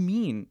 What do you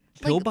mean?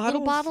 Pill bottles?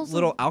 Little bottles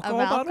little alcohol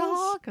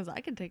bottles? Because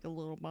I could take a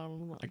little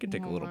bottle. I could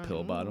take a little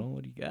pill bottle.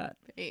 What do you got?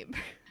 Babe.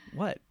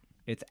 What?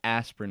 It's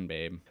aspirin,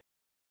 babe.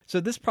 So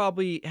this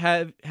probably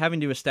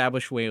having to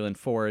establish Waylon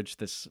Forge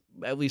this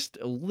at least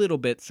a little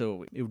bit,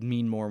 so it would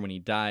mean more when he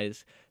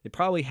dies. They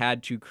probably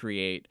had to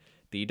create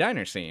the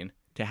diner scene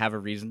to have a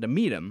reason to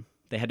meet him.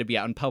 They had to be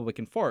out in public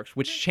in Forks,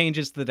 which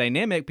changes the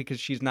dynamic because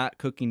she's not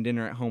cooking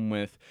dinner at home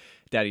with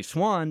Daddy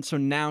Swan. So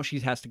now she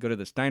has to go to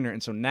this diner,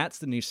 and so that's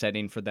the new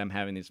setting for them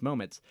having these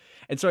moments.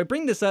 And so I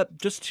bring this up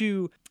just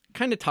to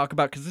kind of talk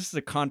about, because this is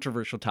a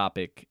controversial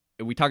topic.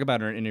 We talk about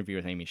in our interview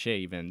with Amy Shea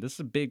even. This is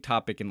a big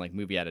topic in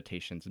movie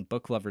adaptations, and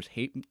book lovers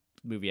hate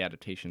movie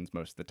adaptations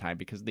most of the time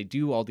because they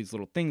do all these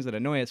little things that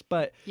annoy us.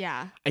 But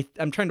yeah,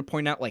 I'm trying to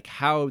point out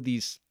how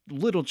these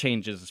little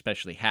changes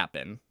especially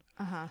happen.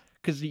 Uh-huh.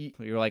 Because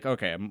you're like,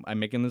 okay, I'm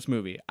making this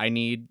movie. I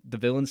need the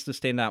villains to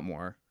stand out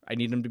more. I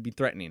need them to be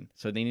threatening.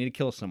 So they need to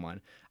kill someone.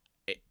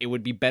 It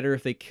would be better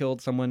if they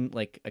killed someone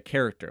like a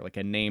character, like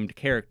a named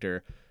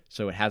character,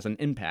 so it has an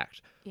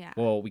impact. Yeah.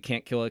 Well, we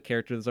can't kill a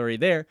character that's already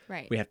there.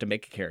 Right. We have to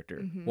make a character.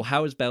 Mm-hmm. Well,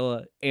 how is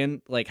Bella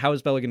going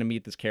to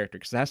meet this character?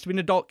 Because it has to be an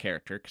adult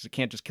character, because it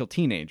can't just kill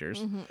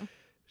teenagers. Mm-hmm.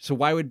 So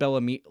why would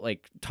Bella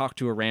talk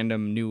to a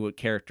random new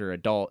character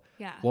adult?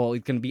 Yeah. Well,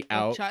 he's going to be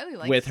out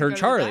with her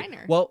Charlie.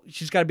 Well,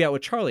 she's got to be out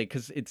with Charlie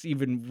because it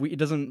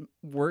doesn't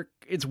work.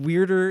 It's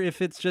weirder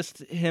if it's just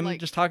him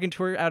just talking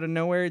to her out of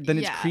nowhere. Then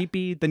it's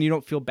creepy. Then you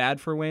don't feel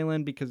bad for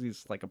Waylon because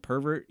he's like a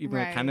pervert, even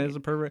though kind of is a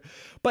pervert.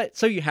 But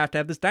so you have to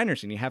have this diner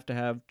scene. You have to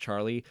have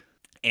Charlie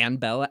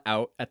and Bella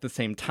out at the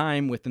same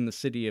time within the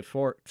city of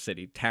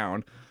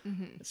town.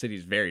 Mm-hmm. The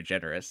city's very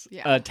generous.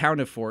 Yeah.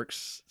 Town of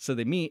Forks. So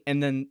they meet,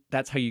 and then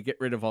that's how you get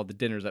rid of all the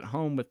dinners at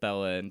home with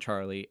Bella and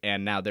Charlie.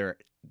 And now their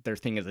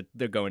thing is that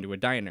they're going to a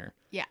diner.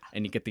 Yeah.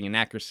 And you get the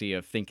inaccuracy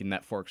of thinking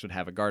that Forks would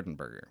have a garden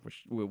burger,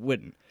 which it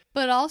wouldn't.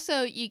 But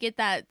also you get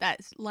that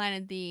line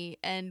at the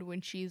end when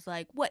she's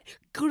like, "What?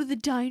 Go to the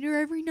diner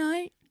every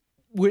night?"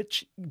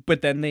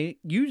 But then they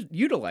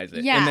utilize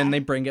it, and then they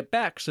bring it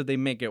back, so they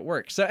make it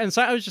work. So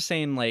I was just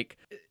saying,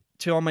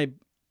 to all my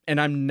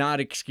and I'm not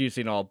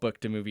excusing all book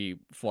to movie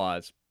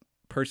flaws.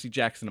 Percy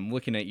Jackson, I'm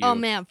looking at you. Oh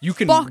man, you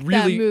can fuck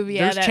really. that movie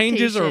There's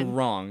changes are adaptation.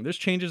 wrong. There's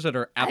changes that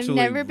are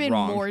absolutely I've never been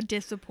wrong. more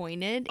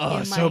disappointed Oh,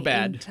 in so my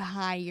bad.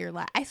 entire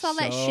life. I saw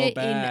that So shit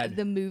bad. in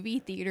the movie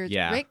theaters.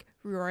 Yeah. Rick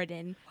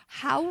Riordan.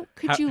 How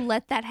could you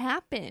let that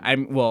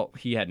happen? Well,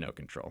 he had no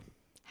control.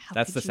 How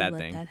That's could the you sad let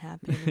thing. that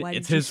happen? Why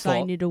It's did you his sign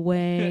fault. it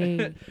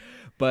away?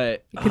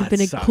 But It could have it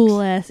been a sucks.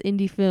 cool ass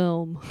indie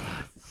film.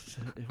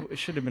 It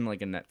should have been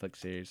like a Netflix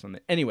series or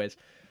something. Anyways,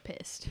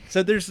 Pissed.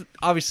 so there's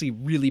obviously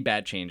really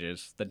bad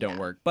changes that don't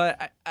work.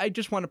 But I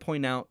just want to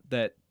point out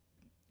that,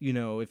 you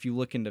know, if you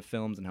look into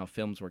films and how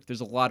films work,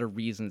 there's a lot of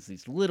reasons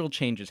these little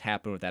changes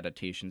happen with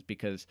adaptations,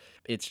 because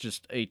it's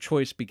just a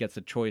choice begets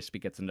a choice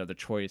begets another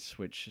choice,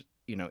 which,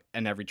 you know,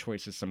 and every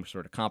choice is some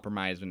sort of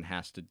compromise and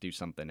has to do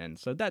something. And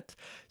so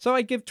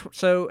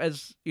so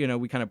as, you know,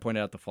 we kind of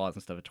pointed out the flaws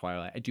and stuff of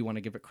Twilight, I do want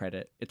to give it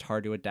credit. It's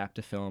hard to adapt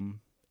a film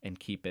and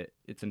keep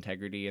its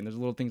integrity, and there's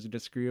little things to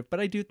disagree with,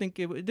 but I do think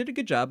it did a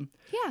good job.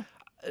 Yeah.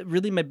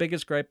 Really, my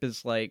biggest gripe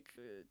is like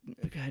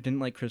I didn't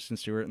like Kristen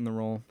Stewart in the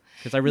role,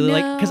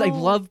 because I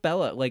love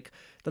Bella. Like,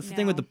 that's the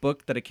thing with the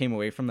book that I came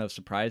away from that was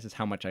surprised, is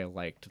how much I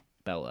liked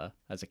Bella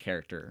as a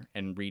character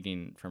and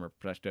reading from her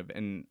perspective,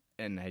 and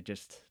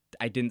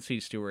I didn't see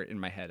Stewart in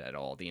my head at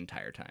all the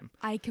entire time.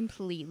 I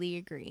completely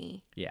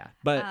agree. Yeah,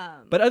 but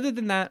other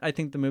than that, I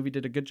think the movie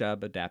did a good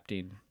job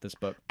adapting this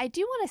book. I do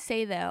want to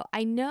say though,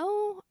 I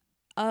know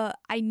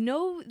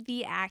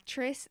the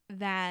actress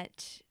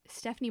that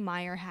Stephanie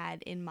Meyer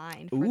had in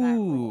mind for that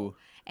role.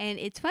 And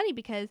it's funny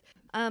because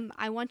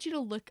I want you to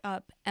look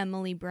up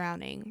Emily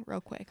Browning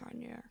real quick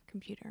on your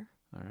computer.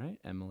 All right,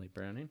 Emily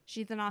Browning.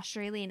 She's an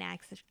Australian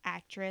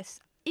actress.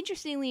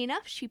 Interestingly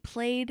enough, she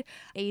played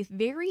a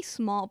very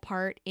small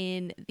part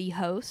in The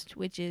Host,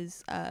 which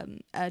is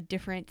a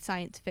different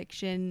science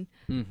fiction,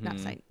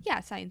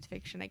 science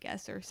fiction, I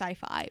guess, or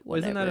sci-fi,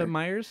 whatever. Wasn't that a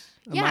Myers?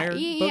 Meyer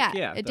book?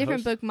 Yeah, a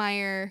different book,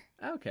 Meyer.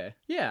 Okay,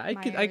 yeah,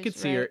 I could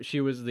see her.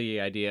 She was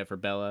the idea for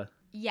Bella.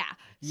 Yeah.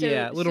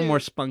 A little more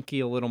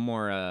spunky, a little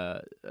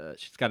more.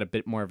 She's got a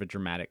bit more of a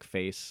dramatic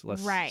face,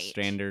 less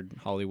standard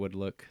Hollywood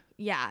look.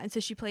 Yeah, and so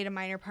she played a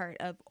minor part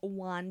of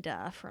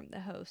Wanda from The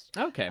Host.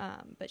 Okay.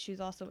 But she was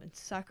also in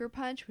Sucker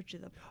Punch, which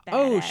is a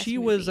badass she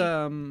movie. was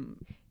And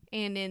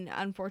in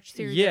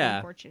Unfortunate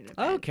Events.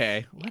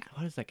 Okay. Yeah.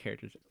 What is that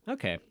character?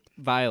 Okay.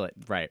 Violet,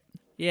 right.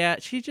 Yeah,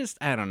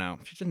 I don't know.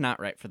 She's just not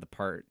right for the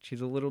part.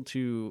 She's a little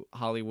too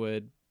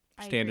Hollywood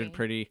standard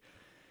pretty,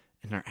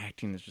 and her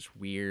acting is just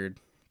weird,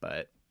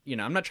 but you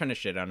know, I'm not trying to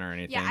shit on her or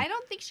anything. Yeah, I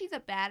don't think she's a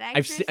bad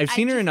actress. I've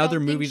seen her in other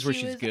movies where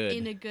she's good.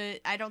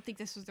 I don't think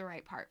this was the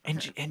right part.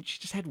 And she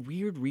just had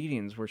weird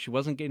readings where she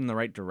wasn't getting the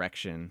right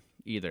direction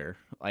either.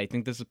 I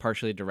think this is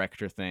partially a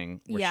director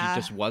thing where she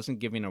just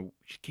wasn't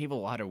she gave a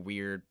lot of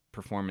weird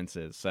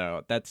performances.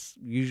 So that's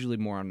usually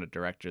more on a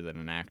director than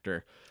an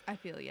actor. I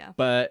feel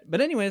But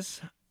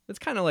anyways, it's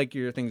kind of like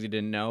your things you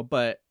didn't know.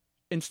 But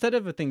instead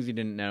of a things you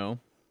didn't know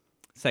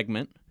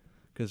segment,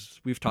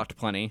 because we've talked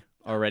plenty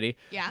already.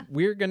 Yeah.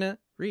 We're gonna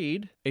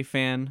read a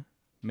fan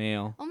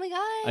mail. Oh my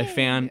god. A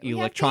fan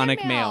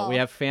electronic mail. We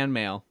have fan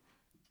mail.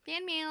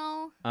 Fan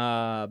mail.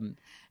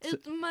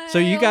 It's mail so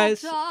you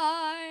guys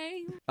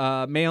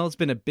time. Mail's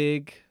been a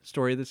big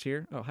story this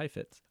year. Oh, hi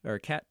Fitz. Our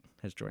cat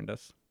has joined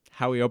us.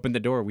 How we opened the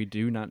door, we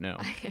do not know.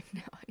 I have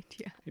no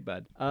idea. Hey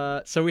bud.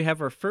 So we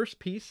have our first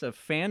piece of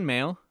fan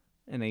mail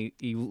and a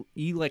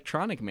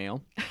electronic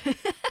mail.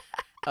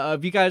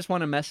 If you guys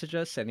want to message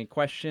us, any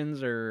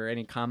questions or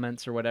any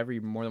comments or whatever,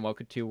 you're more than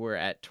welcome to. We're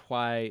at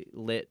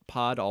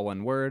twilitpod, all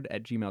one word,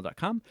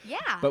 @gmail.com.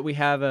 Yeah. But we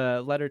have a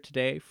letter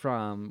today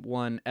from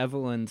one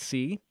Evelyn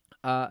C.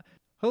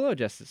 Hello,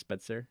 Justice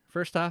Spencer.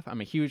 First off,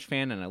 I'm a huge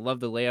fan and I love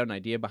the layout and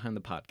idea behind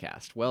the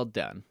podcast. Well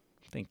done.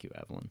 Thank you,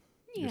 Evelyn.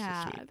 You're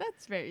so sweet.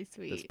 That's very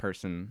sweet. This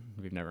person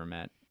we've never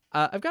met.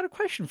 I've got a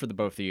question for the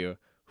both of you.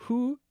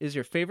 Who is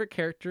your favorite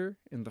character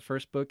in the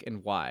first book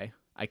and why?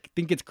 I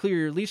think it's clear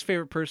your least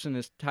favorite person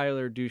is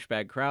Tyler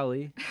Douchebag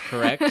Crowley,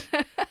 correct?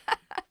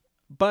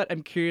 But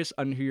I'm curious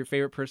on who your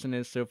favorite person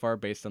is so far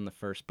based on the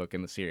first book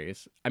in the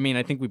series. I mean,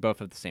 I think we both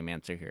have the same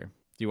answer here.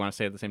 Do you want to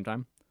say it at the same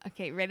time?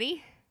 Okay,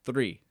 ready?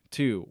 3,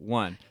 2,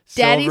 1.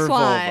 Daddy Silver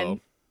Swan. Volvo.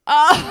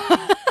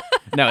 Oh.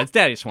 No, it's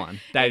Daddy Swan.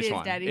 Daddy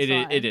Swan. Daddy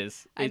Swan. It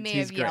is. I may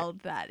have great.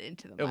 yelled that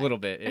into the mic. A little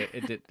bit.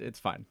 It's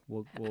fine.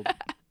 We'll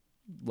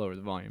lower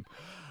the volume.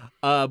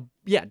 I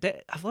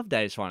love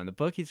Daddy Swan in the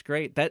book. He's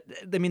great.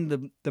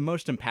 The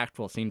most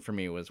impactful scene for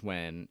me was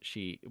when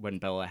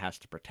Bella has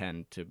to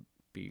pretend to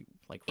be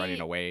like running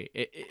away.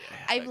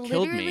 I've killed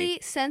literally me.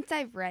 Since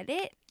I've read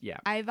it,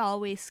 I've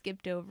always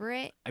skipped over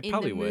it in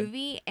the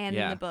movie and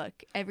in the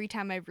book every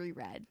time I've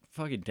reread.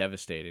 Fucking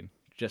devastating.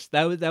 Just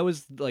that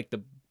was like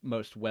the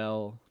most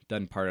well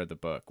done part of the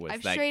book was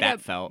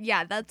felt.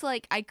 Yeah, that's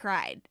like I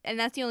cried, and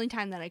that's the only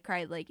time that I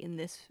cried like in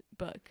this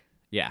book.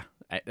 Yeah,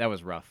 that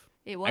was rough.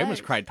 It was. I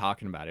almost cried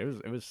talking about it.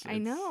 It was. I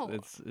know.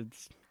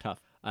 It's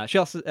tough. She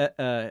also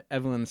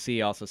Evelyn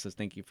C also says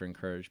thank you for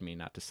encouraging me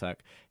not to suck.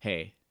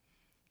 Hey,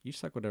 you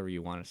suck whatever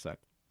you want to suck,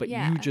 but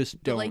Yeah, you just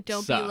but, don't like,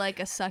 don't suck. be like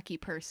a sucky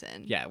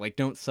person. Yeah, like,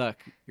 don't suck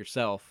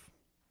yourself.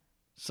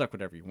 Suck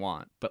whatever you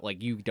want, but,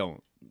 like, you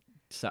don't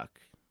suck,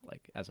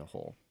 like, as a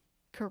whole.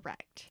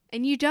 Correct.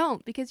 And you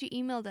don't, because you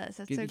emailed us.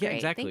 That's so Yeah, great.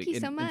 exactly. Thank you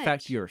so much. In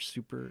fact, you're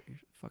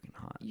fucking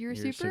hot. You're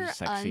so super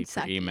sexy for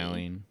unsucky.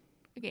 emailing.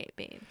 Okay,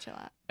 babe, chill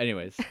out.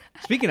 Anyways,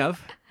 speaking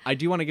of, I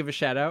do want to give a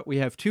shout out. We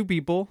have 2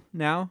 people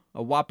now,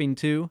 a whopping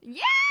 2,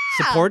 Yeah!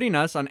 supporting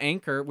us on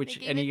Anchor, which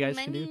They gave any of you us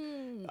guys can do.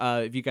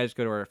 money. If you guys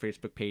go to our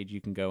Facebook page, you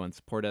can go and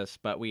support us.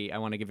 But I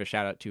want to give a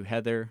shout out to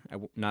Heather,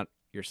 not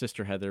your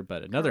sister Heather,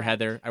 but another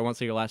Correct. Heather. I won't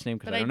say your last name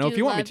because But I don't know if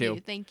you want me love to. you.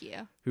 Thank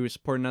you. Who is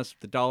supporting us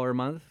with $1 a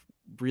month?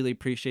 Really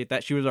appreciate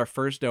that. She was our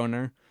first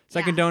donor.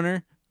 Second Yeah.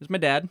 donor is my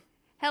dad.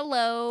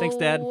 Hello. Thanks,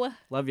 Dad.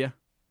 Love you.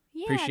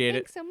 Yeah, Appreciate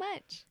thanks so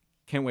much.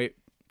 Can't wait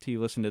till you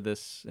listen to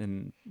this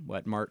in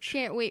March.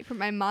 Can't wait for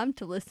my mom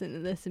to listen to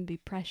this and be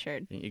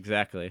pressured.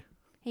 Exactly.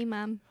 Hey,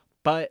 Mom.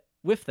 But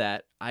with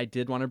that, I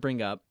did want to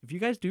bring up, if you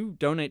guys do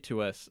donate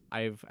to us,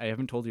 I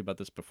haven't told you about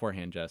this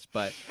beforehand, Jess,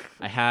 but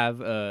I have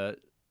a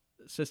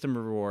system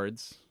of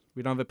rewards.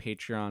 We don't have a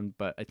Patreon,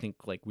 but I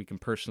think like we can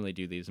personally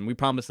do these, and we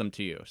promise them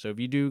to you. So if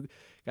you do,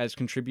 guys,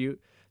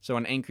 contribute. So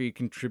on Anchor, you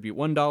contribute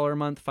 $1 a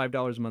month,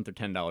 $5 a month, or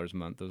 $10 a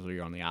month. Those are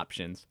your only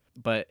options.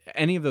 But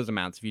any of those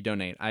amounts, if you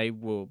donate, I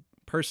will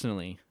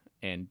personally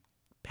and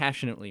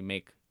passionately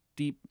make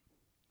deep,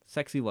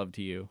 sexy love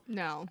to you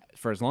No.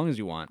 for as long as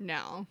you want.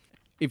 No.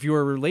 If you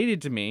are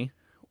related to me,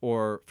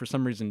 or for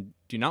some reason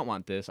do not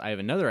want this, I have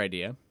another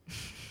idea.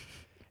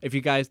 If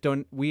you guys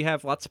don't, we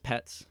have lots of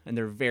pets, and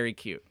they're very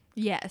cute.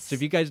 Yes. So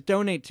if you guys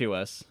donate to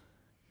us,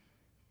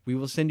 we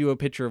will send you a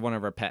picture of one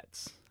of our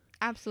pets.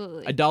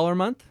 Absolutely. $1 a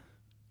month,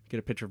 get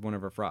a picture of one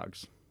of our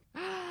frogs.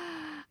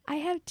 I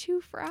have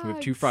 2 frogs. We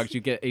have 2 frogs.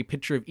 You get a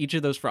picture of each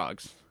of those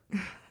frogs.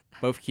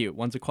 Both cute.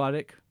 One's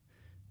aquatic,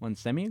 one's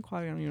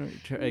semi-aquatic.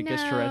 I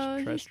guess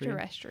terrestrial. He's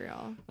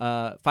terrestrial.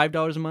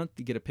 $5 a month,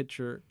 you get a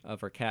picture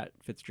of our cat,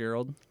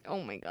 Fitzgerald.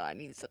 Oh my god,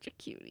 he's such a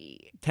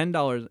cutie.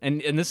 $10,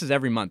 and this is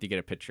every month you get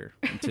a picture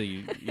until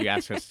you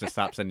ask us to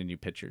stop sending you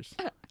pictures.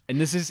 And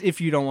this is if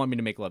you don't want me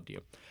to make love to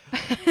you.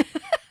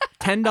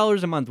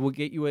 $10 a month will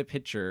get you a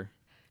picture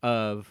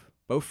of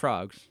both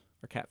frogs,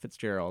 our cat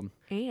Fitzgerald,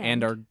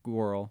 and our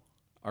squirrel,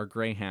 our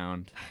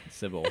greyhound,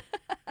 Sybil.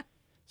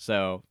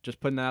 So just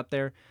putting that out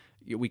there.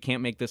 We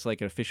can't make this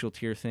like an official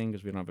tier thing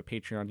because we don't have a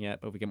Patreon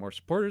yet, but if we get more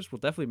supporters, we'll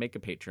definitely make a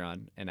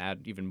Patreon and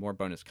add even more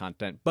bonus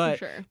content.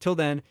 But till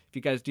then, if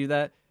you guys do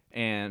that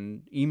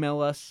and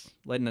email us,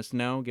 letting us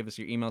know, give us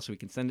your email so we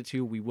can send it to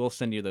you, we will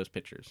send you those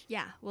pictures.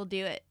 Yeah, we'll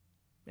do it.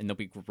 And they'll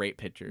be great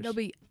pictures. They'll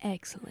be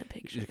excellent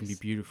pictures. They can be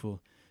beautiful.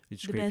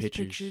 It's the great best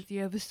pictures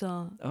you ever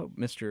saw. Oh,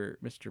 Mr.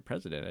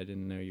 President, I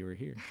didn't know you were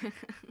here.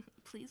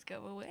 Please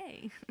go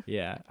away.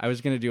 Yeah, I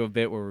was going to do a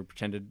bit where we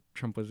pretended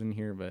Trump was in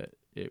here, but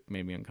it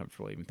made me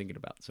uncomfortable even thinking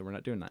about it, so we're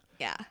not doing that.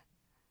 Yeah.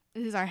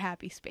 This is our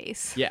happy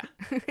space. Yeah.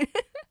 This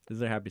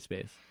is our happy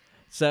space.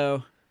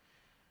 So,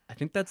 I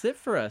think that's it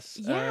for us.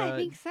 Yeah, I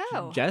think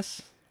so.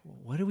 Jess,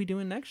 what are we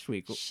doing next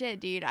week? Shit,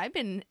 dude, I've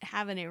been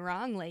having it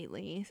wrong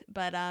lately.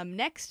 But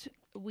next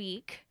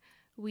week,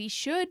 we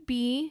should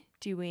be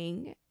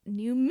doing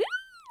New Moon.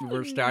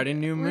 We're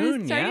starting New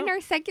Moon, We're starting our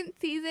second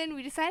season.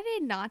 We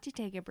decided not to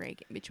take a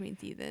break in between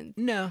seasons.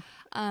 No.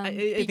 I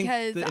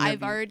because think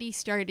I've already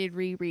started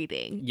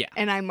rereading. Yeah.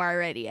 And I'm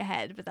already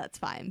ahead, but that's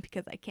fine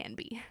because I can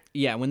be.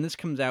 Yeah, when this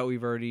comes out,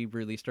 we've already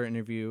released our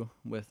interview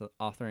with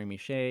author Amy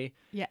Shea.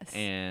 Yes.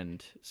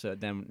 And so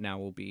then now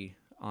we'll be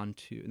on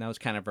to, and that was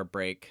kind of our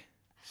break.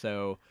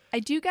 So I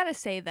do gotta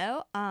say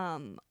though,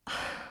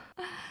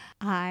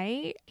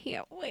 I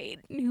can't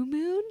wait. New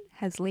Moon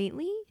has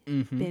lately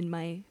been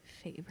my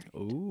favorite.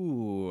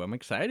 Ooh, I'm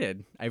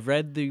excited. I've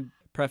read the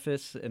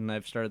preface and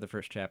I've started the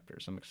first chapter,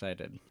 so I'm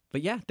excited.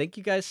 But yeah, thank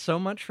you guys so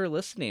much for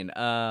listening.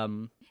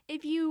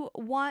 If you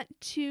want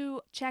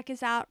to check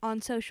us out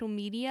on social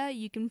media,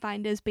 you can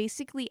find us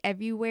basically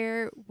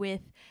everywhere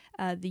with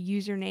the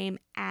username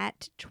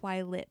at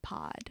Twilight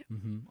Pod.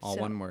 All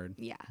one word.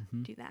 Yeah,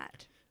 do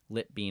that.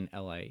 Lit being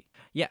L-I.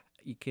 Yeah,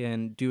 you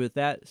can do with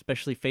that,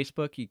 especially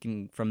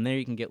Facebook. From there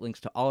you can get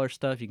links to all our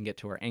stuff. You can get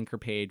to our Anchor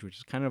page, which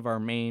is kind of our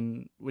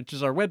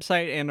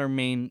website and our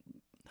main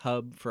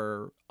hub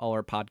for all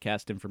our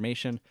podcast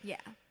information.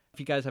 Yeah. If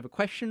you guys have a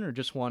question or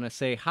just want to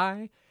say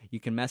hi, you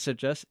can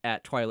message us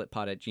at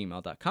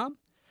twilightpod@gmail.com.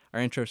 Our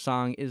intro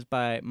song is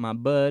by my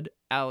bud,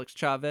 Alex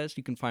Chavez.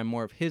 You can find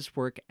more of his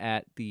work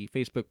at the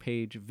Facebook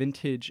page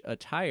Vintage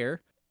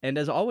Attire. And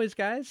as always,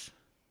 guys,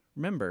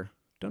 remember,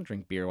 don't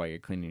drink beer while you're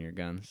cleaning your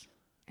guns.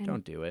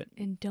 Don't do it.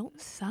 And don't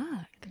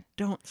suck.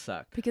 Don't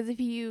suck. Because if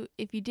you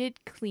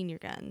did clean your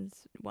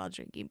guns while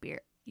drinking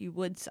beer, you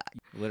would suck.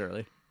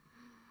 Literally.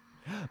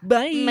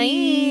 Bye.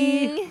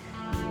 Bye.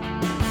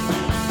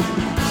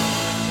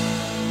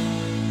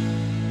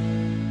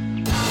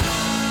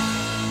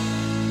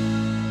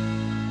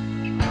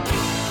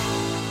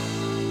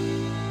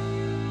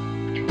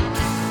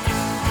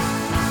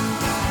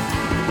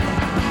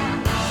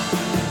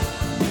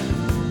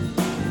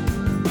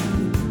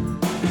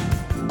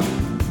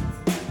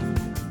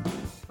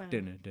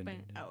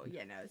 Oh,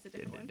 yeah, no, it's a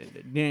different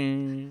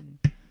one.